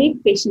সাথে অনেক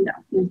পেশেন্ট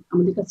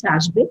আমাদের কাছে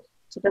আসবে,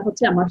 সেটা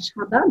হচ্ছে আমার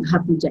সাদা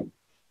ধাতু যায়।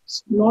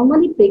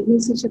 নর্মালি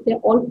প্রেগনেন্সির সাথে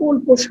অল্প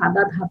অল্প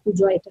সাদা ধাতু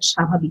জয় এটা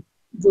স্বাভাবিক,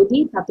 যদি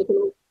তাতে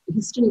কোনো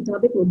হিস্ট্রি নিতে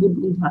হবে কোনো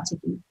দুর্গন্ধ আছে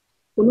কিনা,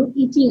 কোনো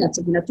ইচিং আছে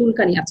কিনা,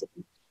 চুলকানি আছে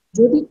কিনা।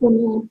 যদি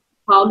কোনো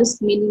ফাউল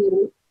স্মেলিং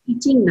এবং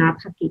ইচিং না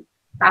থাকে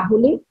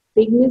তাহলে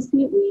প্রেগনেন্সি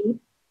উইথ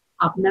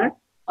আপনার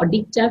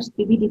discharge,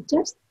 PV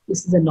discharge, this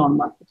is a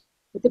normal,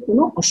 এতে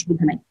কোনো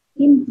অসুবিধা নাই।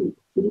 কিন্তু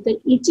যদি তার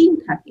ইচিং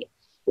থাকে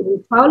এবং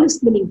ফাউল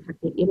স্মেলিং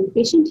থাকে এবং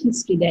পেশেন্ট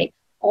হিস্ট্রি দেয়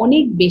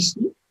অনেক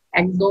বেশি,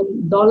 একদম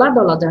দলা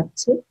দলা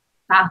যাচ্ছে,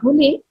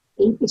 তাহলে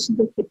এই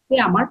পেশেন্টের ক্ষেত্রে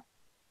আমার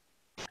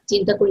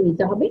চিন্তা করে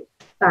নিতে হবে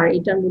তার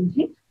এটার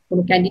মধ্যে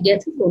কোনো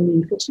ক্যান্ডিডিয়াসিস কোনো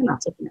ইনফেকশন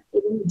আছে কিনা।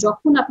 এবং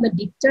যখন আপনার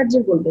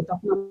ডিসচার্জের বলবে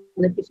তখন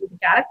আমাদের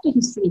পেশেন্টকে আরেকটা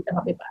হিস্ট্রি নিতে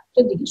হবে বা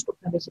একটা জিজ্ঞেস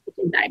করতে হবে সে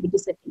পেশেন্ট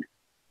ডায়াবেটিসের কিনা।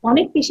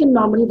 অনেক পেশেন্ট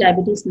নর্মালি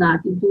ডায়াবেটিস না,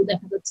 কিন্তু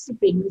দেখা যাচ্ছে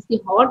প্রেগনেন্সি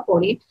হওয়ার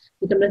পরে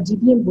যেটা আমরা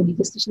জিভিএম বলি,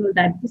 গেস্টেশনাল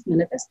ডায়াবেটিস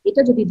মেলিটাস,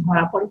 এটা যদি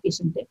ধরা পড়ে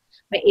পেশেন্টের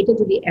বা এটা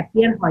যদি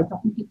অ্যাপিয়ার হয়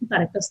তখন কিন্তু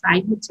তার একটা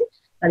সাইন হচ্ছে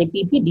তার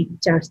পিভি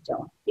ডিসচার্জ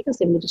যাওয়া। ঠিক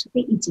আছে, এটার সাথে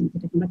ইচিং,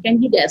 যেটাকে আমরা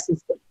ক্যান্ডিডিয়াসিস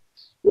বলি।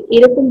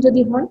 এরকম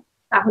যদি হয়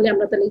তাহলে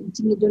আমরা তাহলে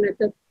ইচিং এর জন্য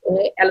একটা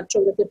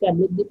অ্যালট্রোগ্রাফি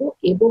ট্যাবলেট দিব,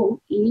 এবং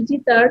এই যে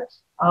তার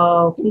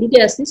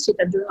ক্যান্ডিডিয়াসিস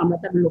সেটার জন্য আমরা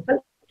তার লোকাল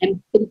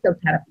এম্পিরিক্যাল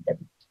থেরাপিটা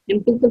দিই।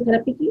 এম্পিরিক্যাল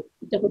থেরাপি কি?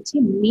 এটা হচ্ছে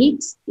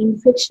মিক্স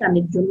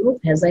ইনফেকশনের জন্য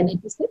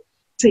ভ্যাজাইনাইটিসের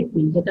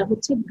ট্রিটমেন্ট, যেটা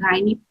হচ্ছে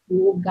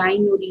গাইনিপ্রো,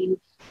 গাইনোরিল,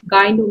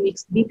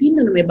 গাইনোমিক্স বিভিন্ন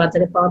নামে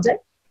বাজারে পাওয়া যায়।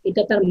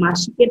 এটা তার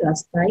মাসিকের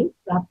রাস্তায়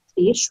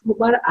রাত্রে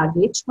শোবার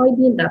আগে 6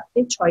 দিন রাত্রে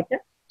 6টা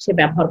সে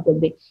ব্যবহার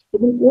করবে,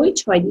 এবং ওই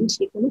 6 দিন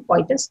সে কোনো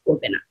পয়টাস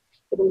করবে না।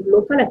 এবং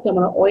লোকাল একটা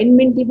আমরা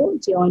অয়েনমেন্ট দিব,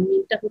 যে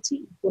অয়েনমেন্টটা হচ্ছে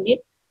ইকোনেট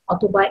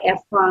অথবা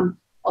অ্যাফান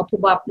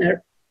অথবা আপনার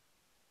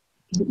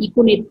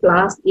ইকোনেট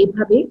প্লাস,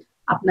 এভাবে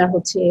আপনার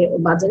হচ্ছে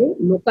বাজারে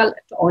লোকাল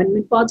একটা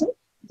অয়েনমেন্ট পাওয়া যায়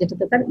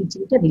যেটাতে তার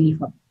ইচিংটা রিলিফ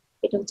হবে।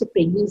 এটা হচ্ছে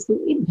প্রেগনেন্সি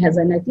উইথ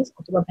ভ্যাজানাইটিস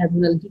অথবা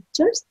ভ্যাজানাল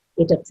রিচার্স,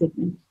 এটা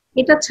ট্রিটমেন্ট।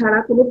 এটা ছাড়া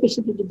কোনো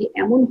পেশেন্টের যদি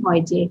এমন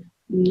হয় যে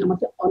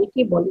আমাকে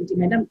অনেকেই বলে যে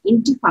ম্যাডাম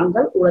এন্টি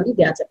ফাঙ্গাল ওরালি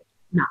দেওয়া যাবে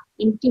না,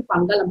 এন্টি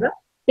ফাঙ্গাল আমরা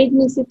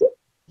প্রেগনেন্সিতে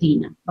দিই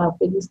না, বা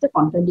প্রেগনেন্সিতে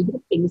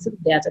কন্ট্রাইন্ডিকেটেড প্রেগনেন্সিতে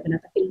দেওয়া যাবে না,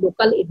 তাকে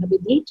লোকাল এভাবে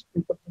দিয়েই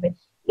ট্রিটমেন্ট করতে হবে।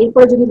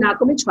 এরপরে যদি না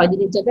কমে 6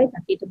 দিনের জায়গায়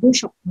তাকে এটা 2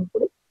 সপ্তাহ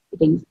করে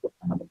এটা ইউজ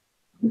করতে হবে,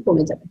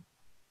 কমে যাবে।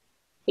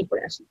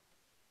 এরপরে আসি,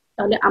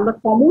 তাহলে আমরা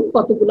কমন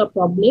কতগুলো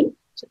প্রবলেম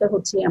সেটা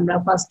হচ্ছে আমরা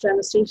ফার্স্ট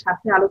ট্রাইমেস্টারের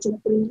সাথে আলোচনা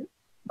করে নিলাম।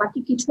 বাকি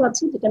কিছু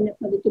আছে যেটা আমি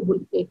আপনাদেরকে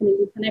বলি, এখানে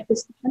এখানে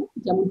প্রেসক্রিপশন,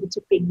 যেমন হচ্ছে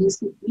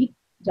প্রেগনেন্সি উইথ,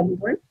 যেমন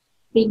ধরেন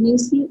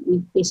প্রেগনেন্সি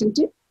উইথ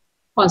পেশেন্টের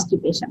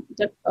কনস্টিপেশন,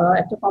 এটা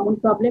একটা কমন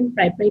প্রবলেম,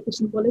 প্রায় প্রায়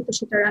পেশেন্ট বলে। তো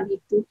সেটা আমি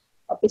একটু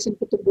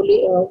পেশেন্টকে তো বলে,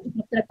 যখন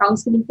আপনারা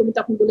কাউন্সিলিং করবেন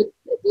তখন বলে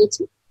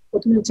দিয়েছি।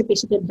 প্রথমে হচ্ছে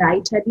পেশেন্টের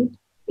ডায়েট হ্যাবিট,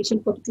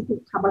 পেশেন্ট কতটুকু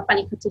খাবার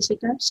পানি খাচ্ছে,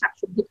 সেটা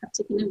শাকসবজি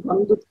খাচ্ছে কিনা,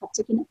 গরম দুধ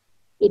খাচ্ছে কিনা।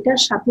 এটার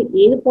সাথে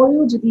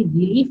এরপরেও যদি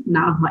রিলিফ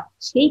না হয়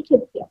সেই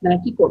ক্ষেত্রে আপনারা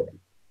কি করবেন,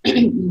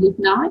 রিলিফ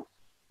না হয়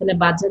তাহলে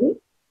বাজারে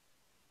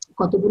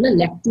কতগুলো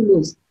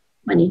ল্যাকটুলোজ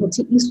মানে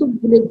হচ্ছে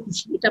ইসবগুলের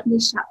ভুসি, এটা আপনি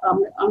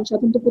আমি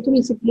সাধারণত প্রথমে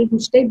ইসবগুলের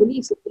ভুসিটাই বলি,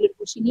 ইসবগুলের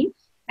ভুসি নিয়ে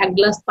 1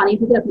 গ্লাস পানির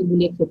ভিতরে আপনি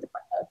গুলিয়ে খেতে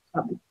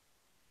খাবেন।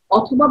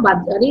 অথবা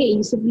বাজারে এই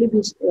ইসবগুলের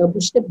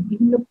ভুসিটা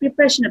বিভিন্ন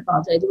প্রিপারেশনে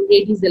পাওয়া যায়, যেমন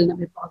রেডিজেল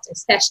নামে পাওয়া যায়,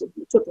 স্যাশে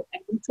ছোট,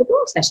 একদম ছোট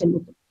স্যাশের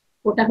মতো।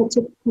 ওটা হচ্ছে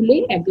খুলে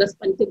 1 গ্লাস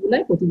পানিতে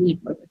গুলায় প্রতিদিন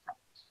একবার করে খাবে।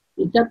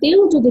 এটাতেও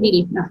যদি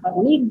রিলিফ না হয়,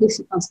 অনেক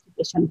বেশি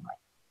কনস্টিপেশন হয়,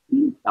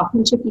 তখন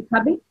সে কি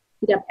খাবে,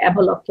 সিরাপ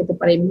অ্যাভলক খেতে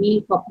পারে,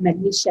 মিল্ক অফ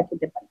ম্যাগনেসিয়া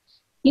খেতে পারে।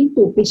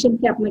 কিন্তু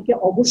পেশেন্টকে আপনাকে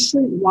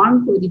অবশ্যই ওয়ার্ন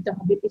করে দিতে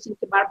হবে,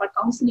 পেশেন্টকে বারবার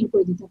কাউন্সিলিং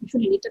করে দিতে হবে,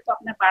 শুনুন এটা তো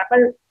আপনার বারবার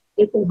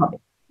এরকম হবে।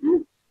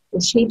 তো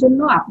সেই জন্য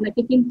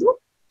আপনাকে কিন্তু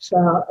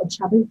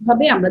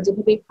স্বাভাবিকভাবে আমরা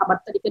যেভাবে খাবার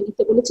তালিকা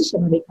নিতে বলেছি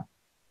সেভাবেই খাবেন।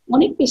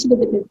 অনেক পেশেন্ট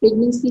দেখবেন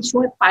প্রেগনেন্সির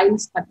সময়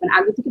পাইলস থাকবেন,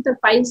 আগে থেকে তার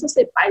পাইলস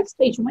আছে,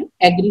 পাইলসটা এই সময়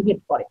অ্যাগ্রিভেট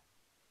করে,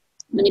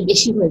 মানে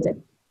বেশি হয়ে যায়।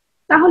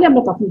 তাহলে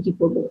আমরা তখন কি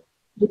করব,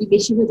 যদি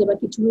বেশি হয়ে যায় বা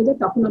কিছু হয়ে যায়,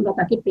 তখন আমরা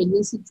তাকে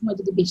প্রেগনেন্সির সময়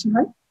যদি বেশি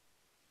হয়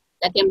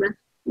তাকে আমরা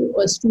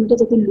স্টুলটা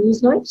যাতে লুজ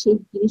হয় সেই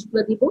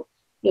জিনিসগুলো দিব,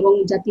 এবং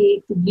যাতে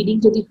একটু ব্লিডিং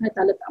যদি হয়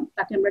তাহলে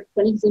তাকে আমরা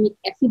টনিক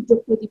অ্যাসিড যোগ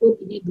করে দিব,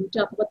 দিনে 2টা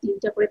অথবা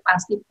 3টা করে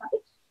 5 দিন পাবে।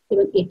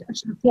 এবং এটার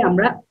সাথে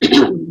আমরা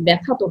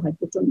ব্যথা তো হয়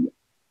প্রচন্ড,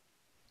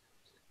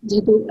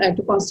 যেহেতু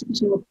একটু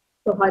কনস্টিপেশন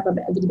হয় বা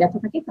যদি ব্যথা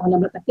থাকে, তাহলে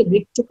আমরা তাকে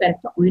রেক্টো কেয়ার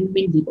একটা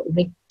অয়েন্টমেন্ট দিব,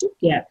 রেক্টো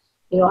কেয়ার।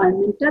 এই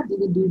অয়েন্টমেন্টটা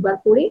দিনে 2বার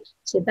করে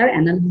সে তার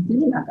অ্যানাল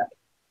রিজনে লাগাবে।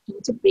 ঠিক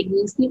আছে,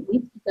 প্রেগনেন্সি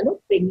উইথ কি গেল,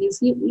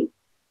 প্রেগনেন্সি উইথ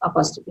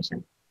কনস্টিপেশন।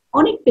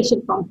 অনেক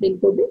পেশেন্ট কমপ্লেন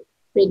করবে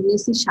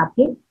প্রেগনেন্সির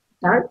সাথে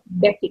তার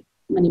ব্যাক,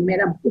 মানে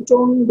ম্যাডাম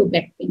প্রচন্ড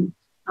ব্যাক পেন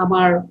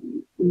আমার,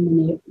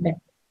 মানে ব্যাক,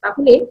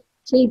 তাহলে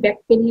সেই ব্যাক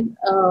পেনের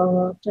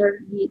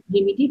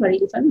রেমেডি বা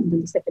রিলিফ আমি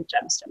সেকেন্ড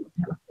ট্রাইমেস্টারের মধ্যে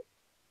আলাপ করব।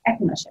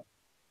 এখন আসেন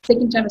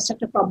সেকেন্ড ট্রাইমেস্টার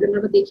একটা প্রবলেম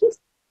আমরা দেখি।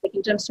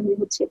 সেকেন্ড ট্রাইমেস্টার মানে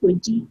হচ্ছে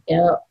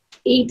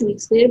 28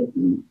 উইকস এর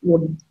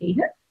মধ্যে,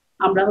 হ্যাঁ,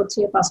 আমরা হচ্ছে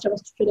ফার্স্ট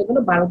ট্রাইমেস্টার চলে গেল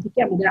 12 থেকে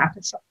আমাদের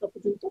 28 সপ্তাহ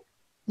পর্যন্ত,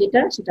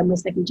 সেটা আমরা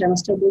সেকেন্ড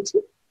ট্রাইমেস্টার বলছি।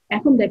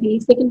 এখন দেখেন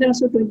এই সেকেন্ড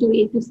ট্রাইমেস্টার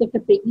 28 উইকস একটা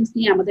প্রেগনেন্সি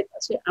নিয়ে আমাদের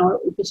কাছে আমার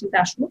ওই পেশেন্ট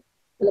আসলো,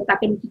 তাহলে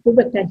তাকে আমি কি করবো,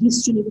 একটা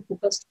হিস্ট্রি নিয়ে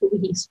ফোকাস করবো,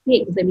 হিস্ট্রি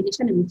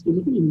এক্সামিনেশন এবং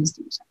ক্লিনিক্যাল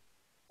ইনভেস্টিগেশন।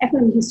 এখন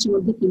আমি হিস্ট্রির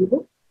মধ্যে কি নিব,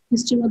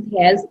 হিস্ট্রির মধ্যে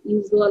অ্যাজ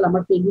ইউজুয়াল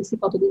আমার প্রেগনেন্সি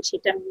কতদিন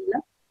সেটা আমি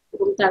নিলাম,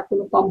 এবং তার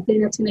কোনো কমপ্লেন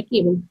আছে নাকি,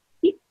 এবং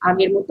ঠিক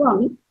আগের মতো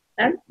আমি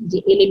তার যে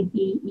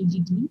এলএমপি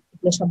ইজিডি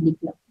এগুলো সব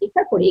লিখলাম।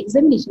 লেখার পরে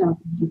এক্সামিনেশন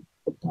আমাকে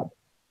করতে হবে।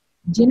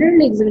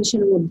 জেনারেল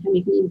এক্সামিনেশনের মধ্যে আমি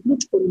এখানে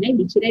ইনক্লুড করি নাই,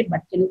 লিখে নাই,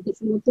 বাট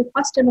জেনারেল মধ্যে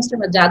ফার্স্ট সেমেস্টার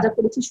আমরা যা যা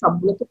করেছি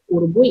সবগুলো তো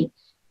করবোই,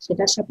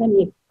 সেটার সাথে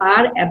আমি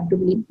পার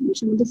অ্যাবডোমিনাল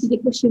ইনফরমেশনের মধ্যে কি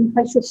দেখবো,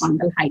 সিম্ফাইশিও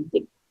ফান্ডাল হাইট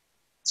দেখবো।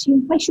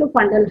 সিম্ফাইশিও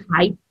ফান্ডাল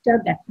হাইটটা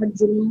দেখার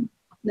জন্য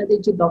আপনাদের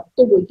যে দত্ত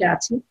বইটা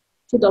আছে,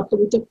 সেই দত্ত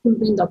বইটা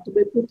খুলবেন, দত্ত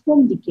বইয়ের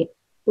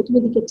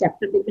প্রথমের দিকে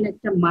চ্যাপ্টার দেখবেন,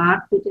 একটা মাঠ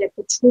পেটের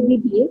একটা ছবি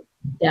দিয়ে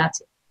দেওয়া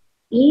আছে।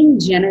 ইন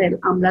জেনারেল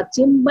আমরা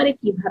চেম্বারে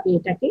কিভাবে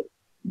এটাকে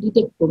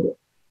ডিটেক্ট করবো,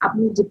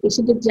 আপনি যে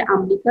পেশেন্টের যে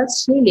আম্বিকাস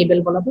সেই লেভেল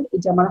বরাবর, এই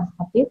যে আমার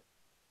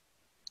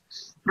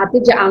হাতে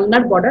যে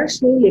আলনার বর্ডার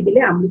সেই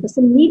লেভেলে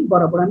আম্বিকাসের মিড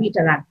বরাবর আমি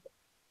এটা রাখবো।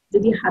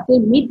 যদি হাতে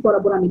মিড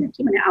বরাবর আমি রাখি,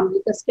 মানে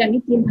আম্বিকাসকে আমি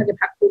 3 ভাগে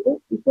ভাগ করবো,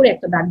 উপরে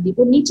একটা দাগ দিব,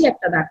 নিচে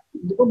একটা দাগ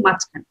দিব,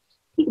 মাঝখানে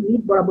ঠিক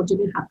মিড বরাবর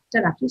যদি হাতটা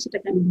রাখি,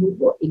 সেটাকে আমি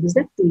বলবো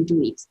এক্সাক্ট 20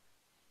 উইকস।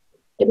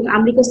 এবং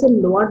আম্বিকাসের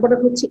লোয়ার বর্ডার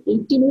হচ্ছে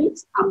 18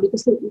 উইকস,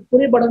 আম্বিকাসের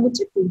উপরের বর্ডার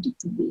হচ্ছে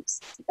 22 উইকস।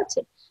 ঠিক আছে,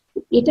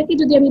 এটাকে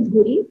যদি আমি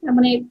ধরি, তার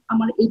মানে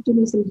আমার 18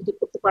 উইকস আমি ডিটেক্ট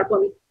করতে পারবো,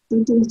 আমি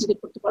 20 উইকস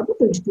ডিটেক্ট করতে পারবো,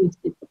 22 উইকস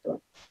ডিটেক্ট করতে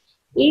পারবো।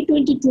 এই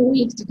 22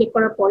 উইকস ডিটেক্ট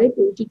করার পরে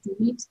 22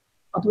 উইকস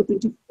অথবা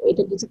 20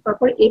 এটা ডিটেক্ট করার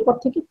পরে এরপর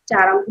থেকে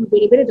 4 আঙ্গুল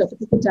বেড়ে বেড়ে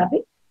যতটুকু যাবে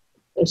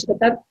সেটা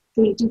তার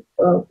 20,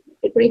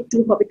 এরপরে একটু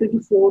হবে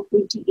 24,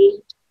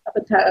 28,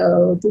 তারপর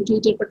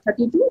 28 এরপর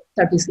 32,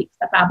 36,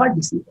 তারপর আবার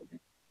ডিসিং করবে।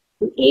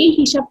 তো এই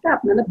হিসাবটা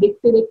আপনারা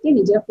দেখতে দেখতে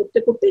নিজেরা করতে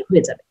করতে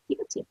হয়ে যাবে। ঠিক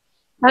আছে,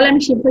 তাহলে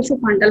আমি সিম্পাইশো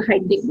ফান্ডাল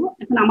হাইট দেখবো।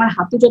 এখন আমার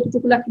হাতে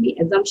যতটুকু লাগবে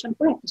এক্সাম্পশন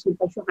করে একটা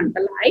সিম্পাইশো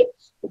ফান্ডাল হাইট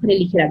ওখানে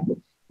লিখে রাখবো,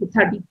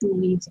 32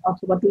 উইকস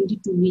অথবা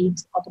 22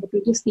 উইকস অথবা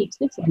 26 উইকস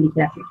লিখে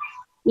রাখবো।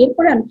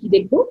 এরপরে আমি কি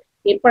দেখবো,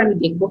 এরপর আমি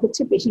দেখবো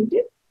হচ্ছে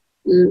পেশেন্টের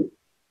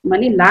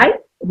মানে লাই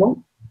এবং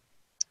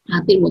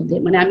হাতের মধ্যে,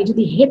 মানে আমি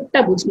যদি হেডটা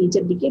বুঝি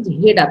নিচের দিকে যে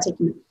হেড আছে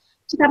কিনা,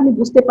 সেটা আপনি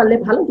বুঝতে পারলে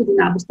ভালো, যদি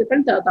না বুঝতে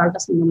পারেন তাহলে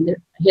আল্ট্রাসাউন্ড আমাদের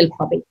হেল্প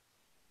হবে।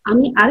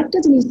 আমি আরেকটা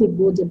জিনিস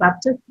দেখবো যে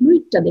বাচ্চার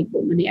ফ্লুইডটা দেখবো,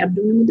 মানে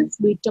অ্যাবডোমেনের মধ্যে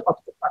ফ্লুইডটা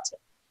কতটুকু আছে।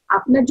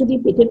 আপনার যদি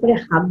পেটের পরে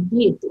হাত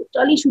দিয়ে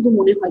টোটালি শুধু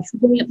মনে হয়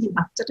শুধু আপনি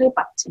বাচ্চাটাই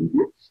পাচ্ছেন,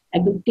 হ্যাঁ,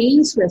 একদম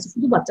টেন্স হয়ে আছে,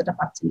 শুধু বাচ্চাটা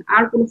পাচ্ছেন,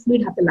 আর কোনো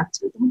ফ্লুইড হাতে লাগছে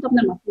না, তখন তো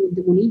আপনার মাথার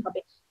মধ্যে মনেই হবে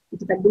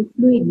এটা একদম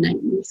ফ্লুইড নাই,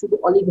 শুধু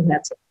অলিভ হয়ে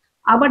আছে।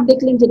 আবার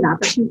দেখলেন যে না,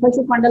 তার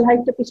সিম্পাইশো পান্ডাল হাইট,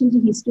 একটা পেশেন্ট যে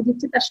হিস্ট্রি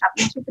দিচ্ছে তার 7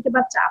 মাসের পেটে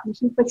বাচ্চা, আপনি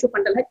সিম্পাইশো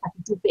পান্ডাল হাইট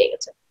 32 পেয়ে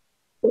গেছেন।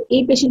 তো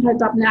এই পেশেন্ট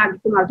হয়তো আপনার আগে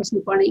কোনো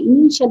আল্ট্রাসাউন্ড করেন,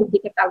 ইনিশিয়ালি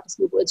দিকে একটা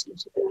আল্ট্রাসাউন্ড করেছিল,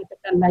 সেখানে হয়তো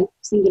একটা লাইফ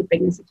সিঙ্গেল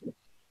প্রেগনেন্সি ছিল,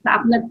 তা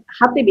আপনার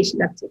হাতে বেশি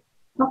লাগছে,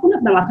 তখন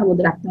আপনার মাথার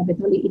মধ্যে রাখতে হবে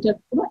তাহলে এটার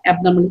কোনো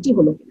অ্যাবনর্মালিটি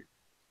হলো কিনা।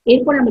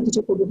 এরপরে আমরা কিছু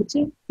করবো হচ্ছে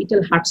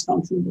পিটাল হার্ট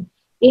সাউন্ড শুনবো।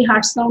 এই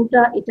হার্ট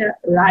সাউন্ডটা এটা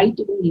রাইট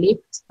এবং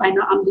লেফট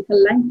স্পাইনাল আমবিলিকাল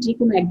লাইন যে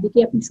কোনো একদিকে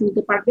আপনি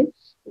শুনতে পারবেন,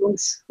 এবং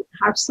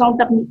হার্ট সাউন্ড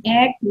আপনি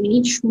 1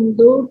 মিনিট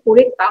সুন্দর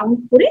করে কাউন্ট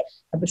করে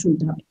তারপর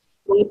শুনতে হবে,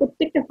 এবং এই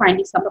প্রত্যেকটা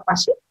ফাইন্ডিংস আমরা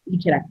পাশে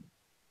লিখে রাখবো।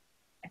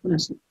 এখন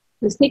আসি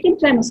সেকেন্ড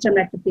ট্রাইমাস্টার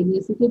আমরা একটা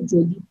প্রেগনেন্সিকে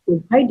যদি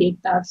প্রোভাইডেড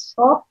তার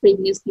সব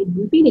প্রেগনেন্সির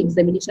রুটিন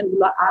এক্সামিনেশন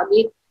গুলো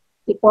আগে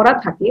করা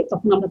থাকে,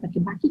 তখন আমরা তাকে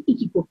বাকি কি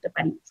কি করতে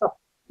পারি, সব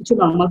কিছু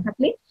নর্মাল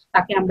থাকলে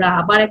তাকে আমরা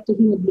আবার একটা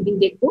হিমোগ্লোবিন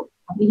দেখবো।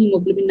 আপনি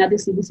হিমোগ্লোবিন না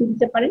দিয়ে সিবিসি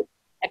দিতে পারেন,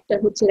 একটা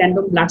হচ্ছে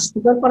র্যান্ডম ব্লাড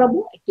সুগার করাবো,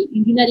 একটা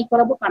ইউরিনারি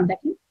করাবো, কারণ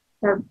দেখেন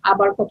তার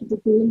আবার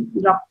কতটুকু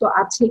রক্ত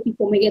আছে কি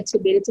কমে গেছে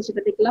বেড়েছে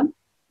সেটা দেখলাম,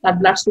 তার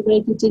ব্লাড সুগার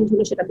কি চেঞ্জ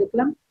হলো সেটা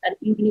দেখলাম, তার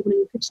ইউরিনে কোনো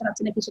ইনফেকশন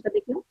আছে নাকি সেটা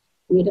দেখলাম।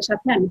 এটার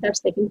সাথে আমি তার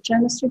সেকেন্ড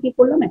ট্রাইমাস্টার কি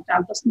করলাম, একটা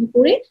আল্ট্রাসাউন্ড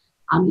করে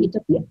আমি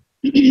এটাতে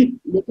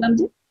দেখলাম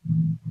যে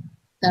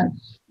তার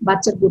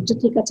বাচ্চার গ্রোথটা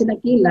ঠিক আছে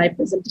নাকি, লাইফ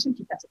প্রেজেন্টেশন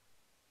ঠিক আছে।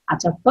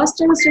 আচ্ছা, ফার্স্ট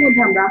ট্রাইমাস্টারের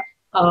মধ্যে আমরা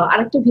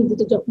আরেকটা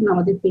ভিজিটে যখন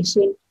আমাদের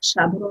পেশেন্ট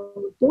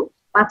সাধারণত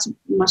 5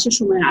 মাসের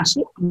সময় আসে,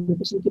 আমরা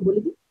পেশেন্টকে বলে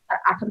দিই আর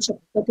 18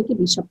 সপ্তাহ থেকে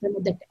 20 সপ্তাহের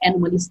মধ্যে একটা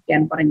অ্যানোমালি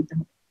স্ক্যান করে নিতে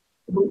হবে।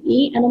 এবং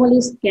এই অ্যানোমালি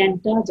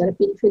স্ক্যানটা যারা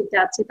পেরিফেরিতে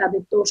আছে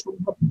তাদের তো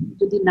সম্ভব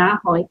যদি না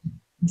হয়,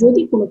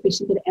 যদি কোনো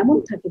পেশেন্টের এমন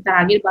থাকে তার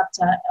আগের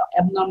বাচ্চা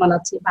অ্যাবনর্মাল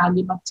আছে বা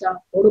আগের বাচ্চা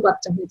বড়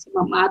বাচ্চা হয়েছে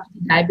বা মা যদি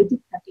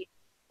ডায়াবেটিক থাকে,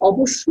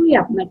 অবশ্যই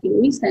আপনাকে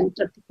ওই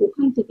সেন্টার থেকে,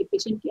 ওখান থেকে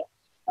পেশেন্টকে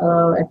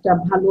একটা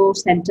ভালো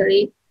সেন্টারে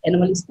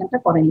অ্যানুয়াল স্ক্যানটা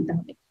করে নিতে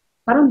হবে।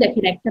 কারণ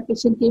দেখেন একটা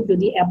পেশেন্টকে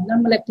যদি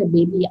অ্যাবনর্মাল একটা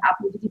বেবি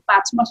আপনি যদি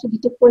 5 মাসে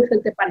ডিটেক্ট করে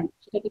ফেলতে পারেন,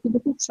 সেটাকে কিন্তু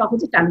খুব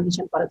সহজে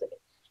টার্মিনেশন করা যাবে।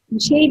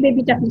 সেই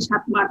বেবিটা আপনি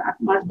 7 মাস 8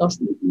 মাস 10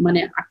 মানে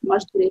 8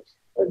 মাস ধরে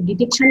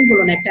ডিটেকশন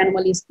হলো না একটা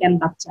অ্যানুয়াল স্ক্যান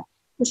বাচ্চা,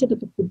 তো সেটা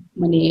তো খুব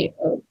মানে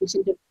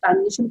পেশেন্টের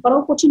টার্মিনেশন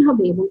করাও কঠিন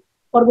হবে, এবং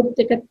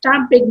পরবর্তীতে একটা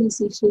টার্ম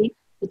প্রেগনেন্সি সেই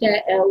এটা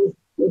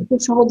খুব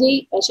সহজেই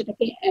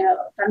সেটাকে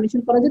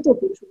টার্মিনেশন করা যেত,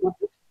 কিন্তু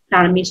শুধুমাত্র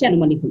টার্মে এসে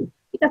অ্যানোমালি হলো।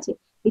 ঠিক আছে,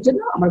 এই জন্য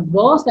আমার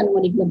গ্রস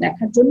অ্যানোমালি গুলো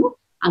দেখার জন্য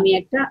আমি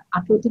একটা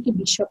 18 থেকে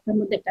 20 সপ্তাহের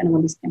মধ্যে একটা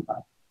অ্যানোমালি স্ক্যান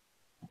করাবো।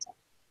 আচ্ছা,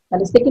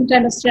 তাহলে সেকেন্ড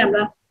ট্রাইমাস্টারে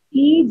আমরা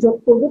কি যোগ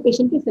করবো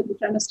পেশেন্টকে, সেকেন্ড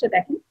ট্রাইমাস্টার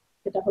দেখেন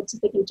সেটা হচ্ছে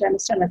সেকেন্ড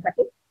ট্রাইমাস্টার আমরা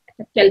তাকে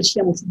একটা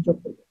ক্যালসিয়াম ওষুধ যোগ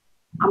করবো।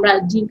 আমরা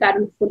zinc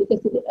iron folic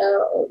acid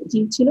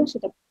zinc ছিল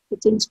সেটা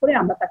চেঞ্জ করে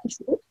আমরা তাকে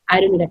শুধু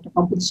আয়রনের একটা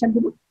কম্পোজিশন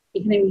দেবো।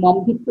 এখানে আমি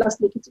মমভিট প্লাস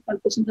লিখেছি, কারণ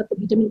পেশেন্টরা তো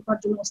ভিটামিন খাওয়ার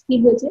জন্য অস্থির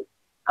হয়েছে,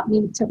 আপনি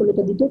ইচ্ছা করলে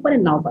এটা দিতেও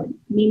পারেন নাও পারেন।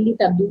 মেনলি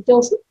তার 2টা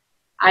ওষুধ,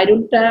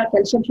 আয়রনটা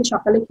ক্যালসিয়াম সে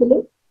সকালে খেলে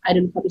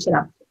আয়রন খাবে সে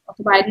রাত্রে,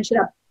 অথবা আয়রন সে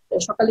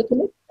সকালে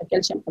খেলে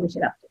ক্যালসিয়াম খাবে সে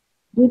রাত্রে,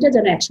 2টা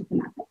যেন একসাথে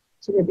না খায়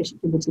সেটা বেশি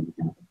একটু বুঝিয়ে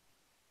দিতে হবে।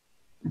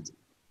 আচ্ছা,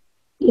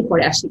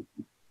 এরপরে আসি,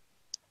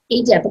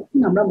 এই যে এতক্ষণ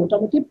আমরা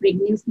মোটামুটি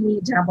প্রেগনেন্সি নিয়ে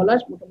যা বলার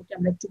মোটামুটি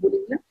আমরা একটু বলে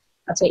দিলাম।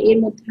 আচ্ছা, এর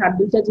মধ্যে আর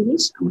 2টা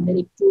জিনিস আমাদের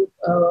একটু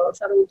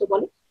সাধারণত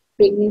বলে,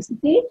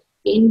 প্রেগনেন্সিতে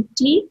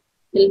এন্টি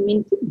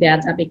হেলমিনথিক দেওয়া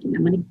যাবে কিনা,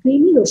 মানে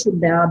কৃমির ওষুধ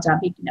দেওয়া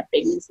যাবে কিনা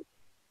প্রেগনেন্সিতে,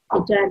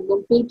 এটা একদম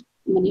পেট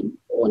মানে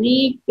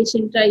অনেক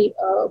পেশেন্টরাই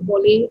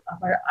বলে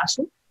আবার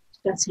আসে,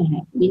 ঠিক আছে,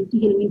 হ্যাঁ এন্টি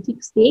হেলমিনথিক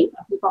সেফ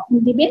আপনি কখন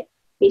দিবেন,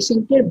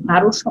 পেশেন্টের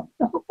 12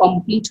 সপ্তাহ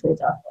কমপ্লিট হয়ে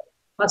যাওয়ার পরে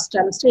ফার্স্ট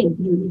ট্রাইমাস্টার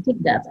এন্টি হেলমিনথিক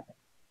দেওয়া যাবে।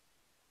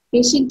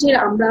 পেশেন্টের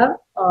আমরা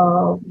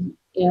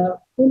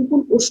কোন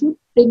কোন ওষুধ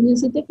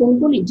প্রেগনেন্সিতে কোন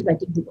কোন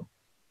অ্যান্টিবায়োটিক দিব,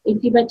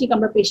 অ্যান্টিবায়োটিক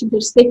আমরা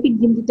পেশেন্টের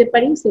সেফিকডিন দিতে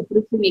পারি,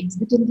 সেফুরিফ্লিন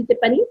এক্সবিটিন দিতে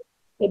পারি,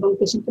 এবং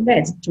পেশেন্টকে আমরা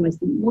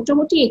অ্যাজিথ্রোমাইসিন,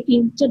 মোটামুটি এই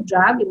 3টা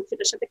ড্রাগ এবং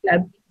সেটার সাথে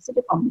ক্লারভিক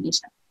অ্যাসিডের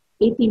কম্বিনেশন,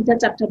 এই 3টা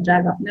 4টা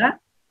ড্রাগ আপনারা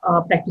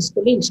প্র্যাকটিস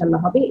করলে ইনশাল্লাহ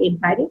হবে। এর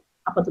বাইরে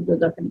আপাতত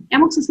দরকার নেই।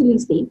 অ্যামোক্সিসিলিন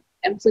সেম,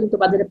 অ্যামোক্সিসিলিন তো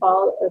বাজারে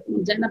পাওয়া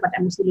যায় না, বাট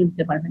অ্যামোক্সিসিলিন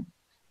দিতে পারবেন।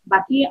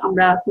 বাকি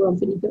আমরা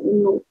ক্লোরামফেনিকে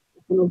অন্য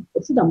কোনো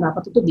ওষুধ আমরা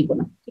আপাতত দিব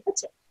না। ঠিক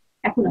আছে,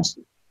 এখন আসি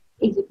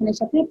এই যেখানে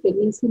সাথে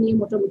প্রেগনেন্সি নিয়ে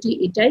মোটামুটি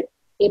এটাই।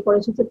 এরপরে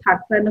হচ্ছে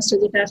থার্ড ট্রাইমাস্টার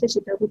যেটা আসে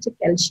সেটা হচ্ছে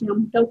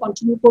ক্যালসিয়ামটাও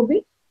কন্টিনিউ করবে,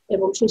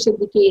 এবং শেষের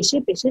দিকে এসে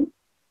পেশেন্ট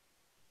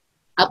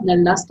আপনার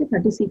লাস্টে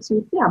 36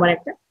 উইকে আবার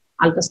একটা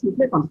আলট্রাসাউন্ড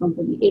করে কনফার্ম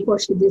করবে। এরপর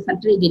সে যে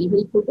সেন্টারে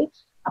ডেলিভারি করবে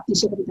আপনি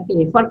সেখানে তাকে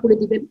রেফার করে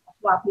দিবেন,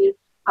 অথবা আপনি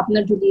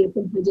আপনার যদি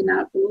এরকম হয় যে না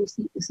কোনো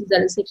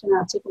সিজারের সেকশন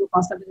আছে, কোনো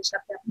কনসালটেন্টের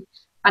সাথে আপনি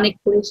কানেক্ট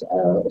করে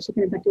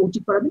সেখানে তাকে ওটি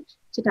করাবেন,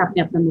 সেটা আপনি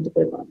আপনার মতো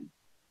করে করাবেন।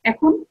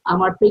 এখন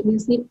আমার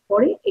প্রেগনেন্সির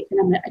পরে এখানে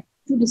আমরা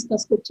একটু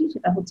ডিসকাস করছি,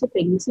 সেটা হচ্ছে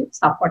প্রেগনেন্সির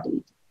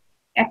সাবফার্টিলিটি।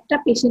 একটা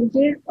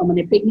পেশেন্টের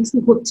মানে প্রেগনেন্সি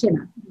হচ্ছে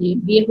না,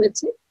 বিয়ে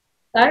হয়েছে,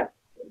 তার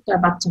তার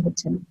বাচ্চা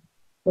হচ্ছে না,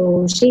 তো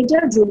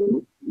সেইটার জন্য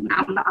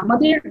আমরা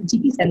আমাদের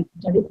জিপি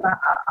সেন্টারে বা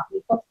আপনি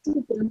কতটুকু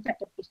পর্যন্ত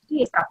একটা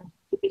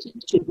পেশেন্ট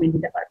ট্রিটমেন্ট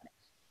দিতে পারবে।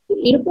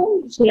 এরকম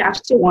সে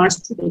আসছে ওয়ার্স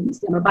থেকে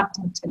আমার বাচ্চা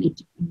হচ্ছে না,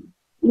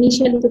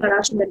 ইনিশিয়ালি তো তারা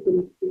আসলে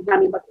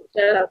গ্রামে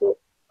বাচ্চারা তো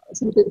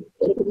শুরুতে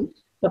এরকম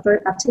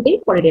ডক্টরের কাছে দিয়ে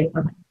পরে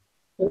রেফার হয়।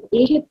 তো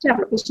এই ক্ষেত্রে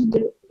আমরা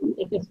পেশেন্টের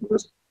একটা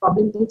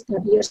problem this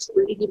 30 years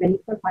already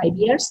married for 5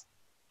 years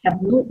have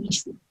no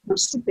issue not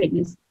to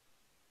pregnancy।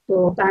 তো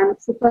তার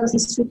ফোকাস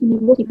হিস্ট্রি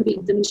নিব, কিভাবে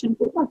এক্সামিনেশন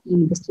করবো আর কি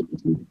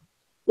ইনভেস্টিগেশন।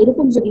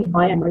 এরকম যদি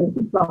হয় আমার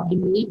এরকম প্রবলেম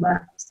নিয়ে বা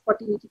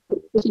ফার্টিলিটি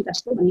পেশেন্ট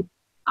আসলে, মানে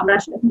আমরা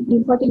আসলে এখন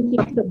ইনফার্টিলিটি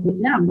কথাটা বলি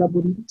না, আমরা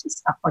বলি হচ্ছে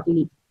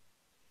সাবফার্টিলিটি।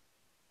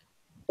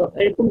 তো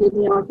এরকম যদি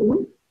আমার কোনো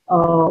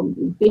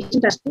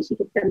পেশেন্ট আসলে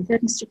সেক্ষেত্রে আমি তার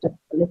হিস্ট্রিটা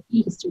তাহলে কি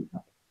হিস্ট্রি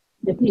হবে,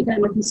 দেখুন এখানে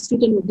আমার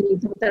হিস্ট্রিটার মধ্যে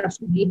নিতে হবে তার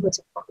আসলে বিয়ে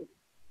হয়েছে কত।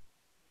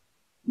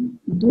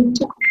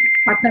 দুইটা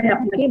পার্টনারে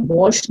আপনাকে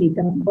বয়স নিতে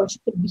হবে,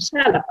 বয়সের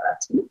বিশাল ব্যাপার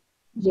আছে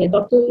যে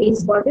যত এজ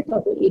বাড়বে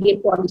তত এরিয়ার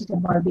কোয়ালিটিটা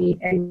বাড়বে,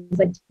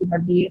 অ্যাংজাইটি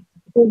বাড়বে,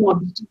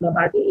 কোমরবিডিটি গুলো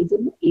বাড়বে, এই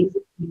জন্য এজ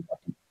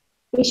ইম্পর্টেন্ট।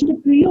 পেশেন্টের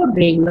পিরিয়ড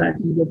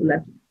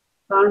রেগুলারলি,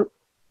 কারণ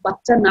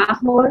বাচ্চা না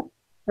হওয়ার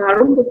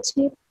কারণ হচ্ছে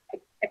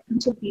একটা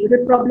হচ্ছে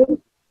পিরিয়ডের প্রবলেম,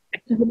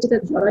 একটা হচ্ছে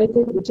তার জরায়ুতে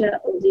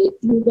যে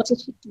টিউব আছে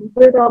সেই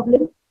টিউবের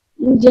প্রবলেম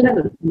ইন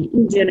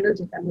জেনারেল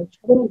যেটা আমরা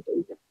সাধারণত,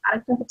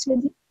 আরেকটা হচ্ছে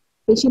যে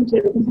পেশেন্টের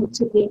এরকম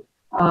হচ্ছে যে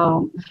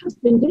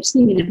হাজবেন্ডের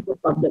সিমেনের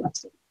প্রবলেম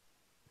আছে।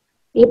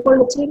 এরপর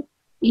হচ্ছে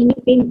any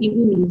pain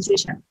during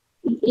menstruation.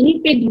 Any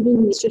pain during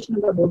menstruation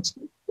আমরা বলছি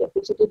যে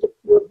পেশেন্টের যে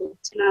পিরিয়ড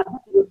হচ্ছে না,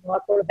 পিরিয়ড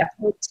হওয়ার পর ব্যথা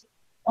হচ্ছে।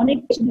 অনেক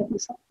পেশেন্ট এখন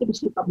সবচেয়ে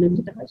বেশি প্রবলেম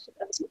যেটা হয়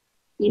সেটা হচ্ছে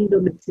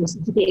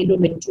এন্ডোমেট্রিওসিস, যেটা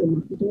এন্ডোমেট্রিওমা,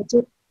 এটা হচ্ছে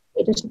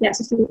এটার সাথে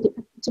অ্যাসোসিয়েটেড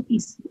হচ্ছে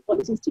পিসি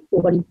পলিসিস্টিক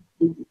ওভারি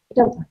ডিজিজ,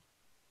 এটাও থাকে।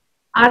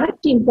 আর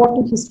একটা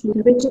ইম্পর্টেন্ট হিস্ট্রি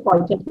হবে হচ্ছে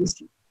কয়টাল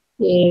হিস্ট্রি,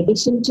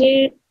 পেশেন্টের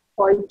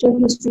কয়টাল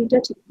হিস্ট্রিটা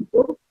ঠিকমতো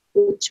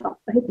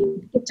সপ্তাহে 3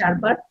 থেকে 4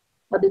 বার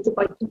তাদের যে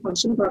কয়েকটা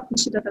ফাংশন করা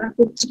সেটা তারা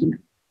করছে কিনা,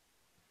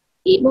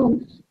 এবং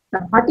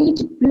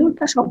ফার্টিলিটি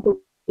পিরিয়ডটা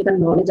সম্পর্কে তার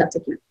নলেজ আছে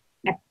কিনা।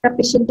 একটা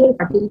পেশেন্টের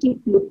ফার্টিলিটি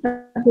পিরিয়ডটা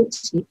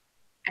হচ্ছে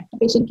একটা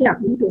পেশেন্টকে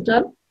আপনি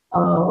টোটাল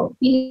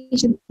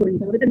পেশেন্ট করে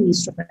নিতে হবে, এটা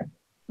মিশ্র থাকে।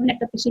 মানে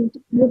একটা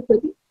পেশেন্টের পিরিয়ড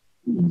যদি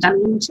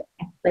জানবেন হচ্ছে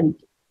 1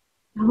 তারিখে,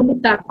 তাহলে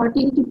তার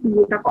ফার্টিলিটি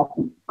পিরিয়ডটা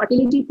কখন?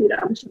 ফার্টিলিটি পিরিয়ড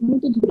আমরা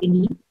সাধারণত ধরে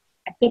নিই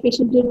একটা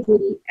পেশেন্টের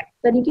যদি 1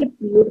 তারিখে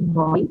পিরিয়ড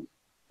হয়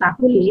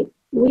তাহলে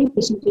ওই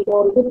পেশেন্টের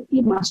পরবর্তী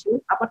মাসে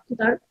আবার তো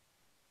তার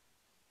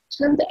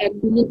সাধারণত 1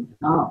 দিনে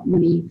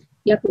মানে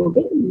ইয়া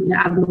করবে, মানে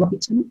আগ্রহ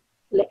পিছনে।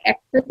 তাহলে 1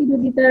 তারিখে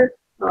যদি তার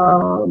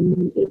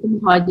এরকম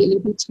হয় যে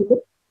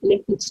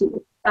ইলেকট্রিক ছিল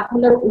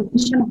তাহলে আর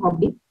ওভুলেশন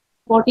হবে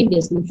 14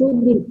 ডেজ, 14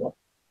 দিন পর,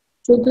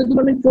 14 দিন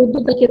মানে 14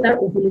 তারিখে তার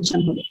ওভুলেশন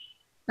হবে।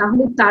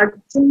 তাহলে তার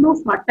জন্য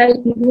ফার্টাইল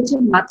পিরিয়ড হচ্ছে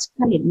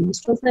মাঝখানে,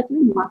 মেনস্ট্রুয়াল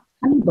সাইকেলের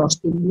মাঝখানে 10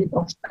 দিন, মানে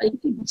 10 তারিখ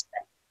থেকে 20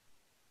 তারিখ।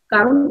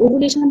 কারণ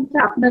ওভুলেশনটা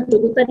আপনার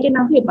 14 তারিখে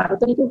না হয়ে 12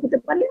 তারিখেও হতে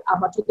পারে,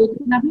 আবার 14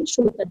 তারিখে না হয়ে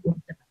 16 তারিখে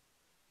হতে পারে।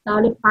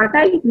 তাহলে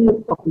ফার্টাইল পিরিয়ড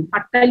কখন?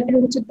 ফার্টাইল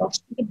পিরিয়ড হচ্ছে 10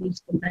 থেকে 20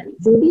 দিন,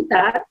 যদি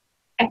তার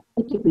 1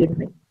 তারিখে পিরিয়ড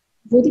হয়।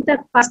 যদি তার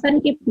 5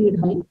 তারিখে পিরিয়ড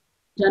হয়,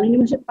 জানুয়ারি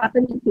মাসের 5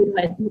 তারিখে পিরিয়ড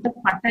হয়, তাহলে তার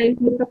ফার্টাইল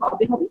পিরিয়ডটা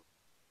কবে হবে?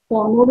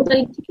 15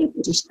 তারিখ থেকে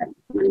 25 তারিখ,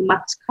 মানে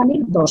মাঝখানে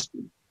 10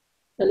 দিন।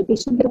 তাহলে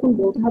পেশেন্ট এরকম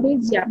বলতে হবে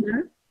যে আপনার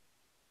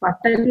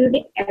ফার্টাইল পিরিয়ডে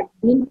 1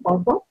 দিন পর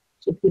পর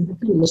সে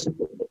ফিজিক্যাল রিলেশন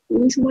করবে,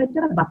 ওই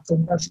সময়টা বাচ্চা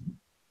হওয়ার সময়।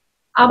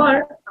 আবার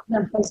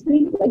আপনার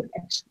হাজবেন্ড ওয়াইফ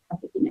একসাথে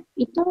থাকে কিনা,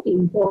 এটাও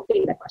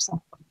ইম্পর্টেন্ট ব্যাপার।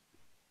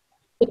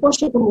 এরপর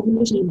সে কোনো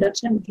ওভুলেশন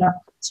ইন্ডাকশন ড্রাগ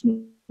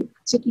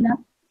আছে কিনা,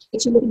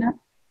 খেয়েছিল কিনা,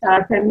 তার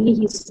ফ্যামিলি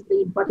হিস্ট্রি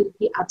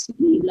ইনফার্টিলিটি আছে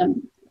কিনা, এগুলো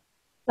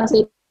প্লাস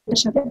এর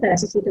সাথে তার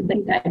অ্যাসোসিয়েটেড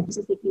ডায়াবেটিস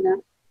আছে কিনা,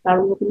 তার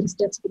অন্য কোনো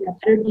হিস্ট্রি আছে কিনা,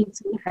 থাইরয়েড ডিজিজ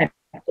কিনা,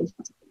 হাইপারটেনশন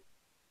আছে কিনা।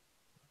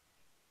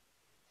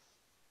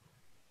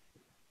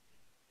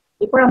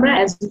 এরপর আমরা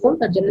অ্যাজ ইউজুয়াল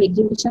তার জেনারেল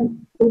এক্সামিনেশন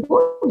করবো।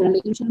 জেনারেল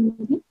এক্সামিনেশনের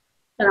মধ্যে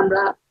তার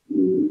আমরা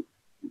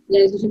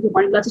জেনারেল যে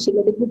পয়েন্টগুলো আছে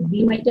সেগুলো দেখবো।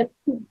 বিএমআইটা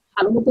খুব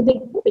ভালো মতো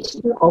দেখবো,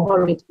 পেশেন্টের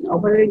ওভারওয়েট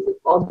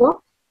কজ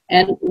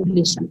অ্যান্ড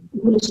ওভুলেশন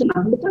না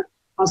হলে তার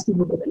কনসিভ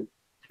হবে না,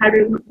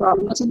 থাইরয়েড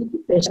প্রবলেম আছে নাকি,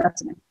 প্রেশার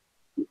আছে না,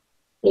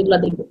 এগুলো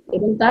দেখবো।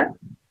 এবং তার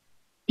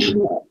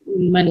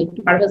মানে একটু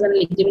পারভাজানাল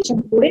এক্সামিনেশন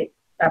করে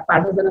তার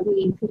পারভাজানাল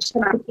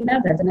ইনফেকশন আছে কিনা,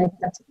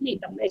 ভ্যাজানাইটিস আছে কিনা,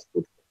 এটা আমরা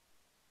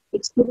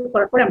এক্সক্লুড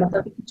করার পরে আমরা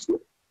তাকে কিছু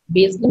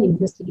বেসলাইন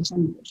ইনভেস্টিগেশন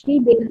দিব। সেই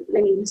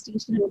বেসলাইন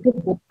ইনভেস্টিগেশনের মধ্যে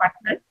বোথ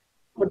পার্টনার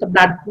আমরা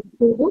ব্লাড গ্রুপ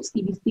করবো,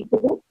 সিবিসি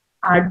করবো,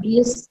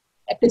 আরবিএস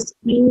একটা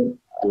স্ক্রিন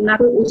না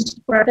করে ওজিটি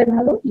করাটাই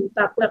ভালো, কিন্তু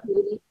তারপর আপনি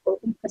যদি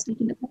ওরকম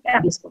ফ্যাসিলিটি না থাকে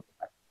আরবিএস করতে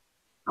পারেন।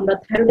 আমরা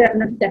থাইরয়েড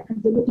আপনাকে দেখার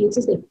জন্য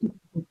টিএসএস অ্যাক্টিভ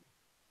করবো,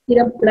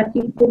 সিরাম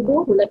প্রোলাক্টিন করবো,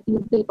 প্রোলাক্টিন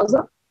কজ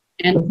অফ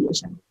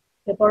অ্যানোভুলেশন।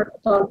 এরপর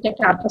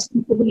একটা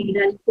আল্ট্রাসাউন্ড করবো,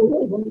 লিনারি করবো,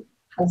 এবং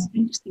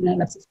হাজবেন্ড সিগন্যাল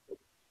অ্যাসেস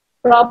করবো।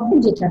 প্রবলেম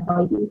যেটা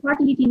হয়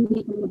ইনফার্টিলিটি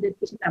নিয়ে আমাদের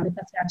পেশেন্ট আমাদের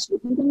কাছে আসলে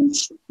কিন্তু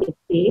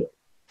ক্ষেত্রে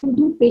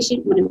শুধু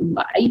পেশেন্ট মানে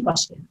ওয়াইফ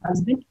আসে,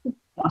 হাজবেন্ড খুব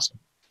আসে,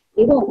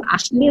 এবং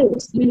আসলেও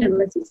সিমেন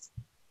অ্যানালাইসিস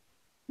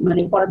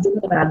মানে করার জন্য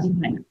তারা রাজি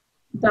হয় না।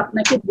 কিন্তু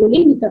আপনাকে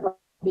বলেই নিতে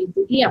হবে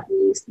যদি আপনি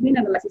সিমেন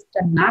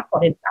অ্যানালাইসিসটা না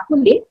করেন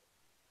তাহলে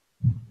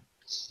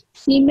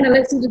সিমেন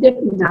অ্যানালাইসিস যদি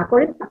আপনি না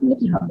করেন তাহলে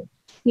কি হবে?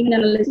 সিমেন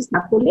অ্যানালাইসিস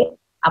না করলে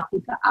আপনি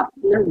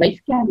আপনার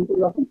ওয়াইফকে আমি কোনো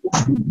রকম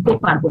ওষুধ দিতে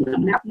পারবো না,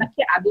 মানে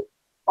আপনাকে আগে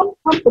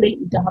কনফার্ম করে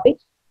নিতে হবে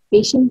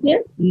পেশেন্টের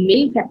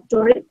মেল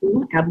ফ্যাক্টরের কোনো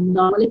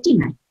অ্যাবনর্মালিটি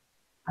নাই।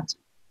 আচ্ছা,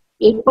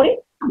 এরপরে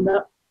আমরা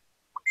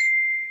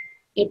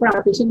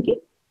পেশেন্টকে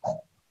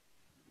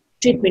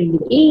ট্রিটমেন্ট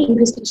দিব। এই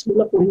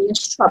ইনভেস্টিগেশনগুলো করে নিয়ে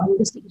সব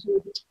ইনভেস্টিগেশন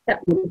যদি ঠিকঠাক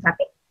মতো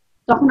থাকে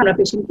তখন আমরা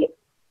পেশেন্টকে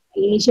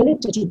ইনিশিয়ালি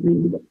একটা ট্রিটমেন্ট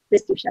দিব,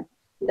 প্রেসক্রিপশন।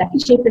 দেখি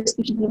সেই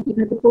প্রেসক্রিপশন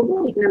কিভাবে করবো,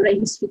 এখানে আমরা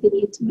হিস্ট্রিতে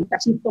দিয়েছি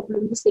কাশির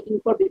problem setting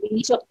for baby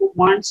নিশট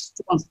wants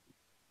to conceive.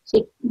 Say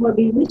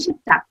baby সে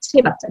চাচ্ছে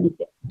বাচ্চা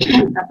নিতে,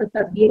 তারপর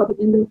তার বিয়ে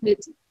কতদিন ধরে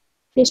হয়েছে,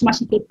 শেষ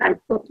মাসিকের তারিখ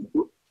কতটুকু,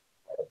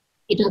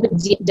 এটা হবে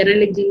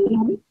জেনারেল এক্সামিন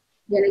হবে।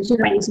 জেনারেল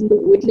এক্সামিনেশন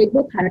ওয়েট লিখবো,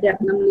 থাইরয়েড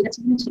অ্যাবনর্মালিটি আছে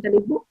কিনা সেটা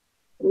লিখবো,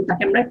 এবং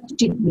তাকে আমরা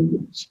ট্রিটমেন্ট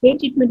দিব। সেই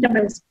ট্রিটমেন্ট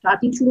আমরা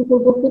স্টার্টিং শুরু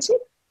করবো হচ্ছে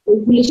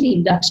ওভুলেশন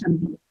ইন্ডাকশন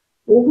দিয়ে।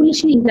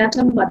 ওভুলেশন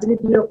ইন্ডাকশন বাজারে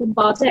দুই রকম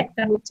পাওয়া যায়,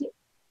 একটা হচ্ছে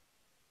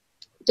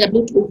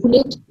ট্যাবলেট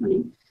ওভুলেট, মানে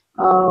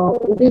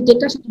ওভুলেট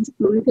যেটা সেটা হচ্ছে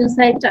ক্লোরিফেন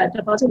সাইডটা, এটা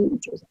পাওয়া যায়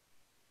নিউট্রোজেন।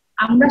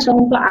 আমরা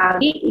সাধারণত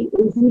আগে এই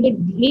ওভুলেট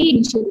দিয়ে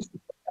ইনিশিয়ালি শুরু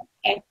করতাম,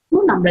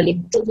 এখন আমরা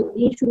লেট্রোজেন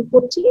দিয়ে শুরু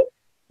করছি।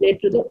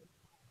 লেট্রোজেন,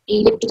 এই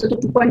লেট্রোজেন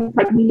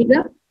 2.5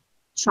 মিলিগ্রাম,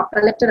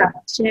 সকালে একটা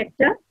রাত্রে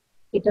একটা,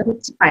 এটা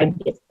হচ্ছে 5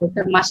 ডেজ।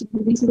 অর্থাৎ মাসিক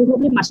দিন শুরু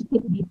হবে,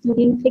 মাসিকের দ্বিতীয়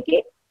দিন থেকে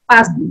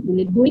 5 দিন,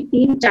 মানে 2,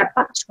 3, 4,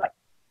 5, 6,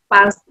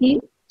 5 দিন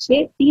সে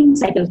 3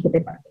 সাইকেল খেতে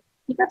পারবে।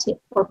 ঠিক আছে,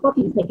 পরপর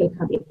 3 সাইকেল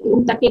খাবে, এবং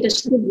তাকে এটার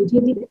সাথে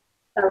বুঝিয়ে দিবে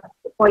তার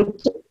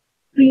কয়েকটা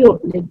পিরিয়ড,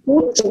 মানে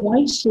কোন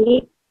সময় সে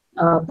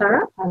তারা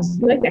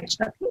হাজব্যান্ড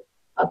একসাথে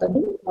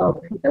তাদের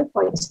ফিটাল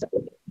কয়েকটা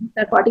করবে,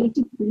 তার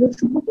ফার্টিলিটি পিরিয়ড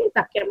সম্পর্কে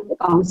তাকে আমাদের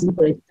কাউন্সিলিং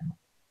করে দিতে হবে।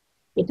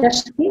 এটার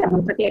সাথে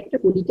আমরা তাকে একটা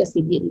ফোলিক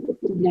অ্যাসিড দিয়ে দিব,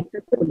 একটা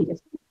ফোলিক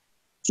অ্যাসিড।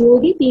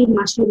 যদি 3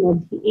 মাসের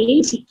মধ্যে এই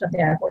ওষুধটা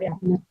দেওয়ার পরে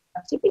আপনার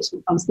কাছে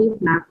পেশেন্ট কনসিভ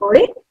না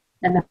করে,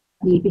 তাহলে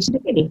আপনি এই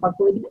পেশেন্টকে রেফার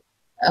করে দিবেন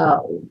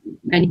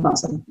গাইনি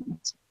কনসালটেন্টের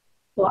কাছে।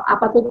 তো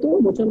আপাতত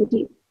মোটামুটি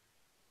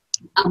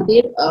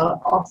আমাদের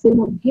অক্সের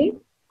মধ্যে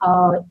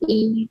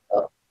এই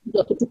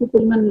যতটুকু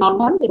পরিমাণ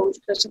নর্মাল এবং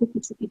সেটার সাথে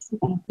কিছু কিছু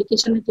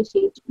কমপ্লিকেশন আছে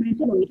সেই ট্রিটমেন্ট,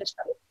 এবং এটার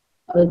সাথে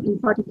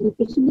ইনফার্টিলিটি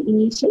পেশেন্ট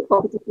ইনিশিয়াল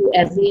কতটুকু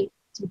অ্যাজ এ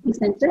জিপি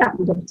সেন্টার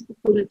আপনি যতটুকু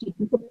পরিমাণ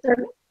ট্রিটমেন্ট করতে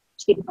পারবেন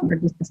সেটা আমরা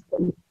ডিসকাস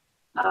করি।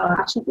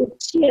 আশা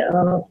করছি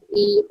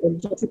এই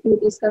যতটুকু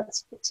ডিসকাস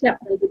হচ্ছে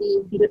আপনারা যদি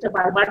ভিডিওটা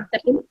বারবার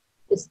দেখেন,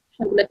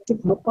 ডিসকাশনগুলো একটু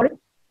ফলো করেন,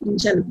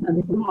 ইনশাআল্লাহ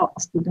আপনাদের কোনো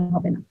অসুবিধা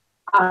হবে না।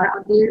 আর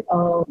আমাদের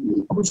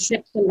অবশ্যই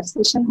একটা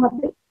সেশন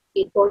হবে,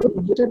 এরপরে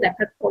ভিডিওটা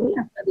দেখার পরে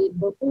আপনাদের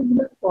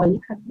যতগুলো কল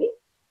থাকবে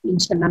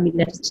ইনশাআল্লাহ আমি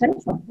সেশনে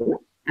সবগুলো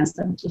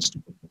অ্যান্সার চেষ্টা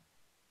করব।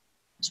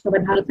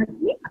 সবাই ভালো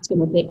থাকবে, আজকের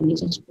মধ্যে এখানে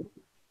শেষ করব।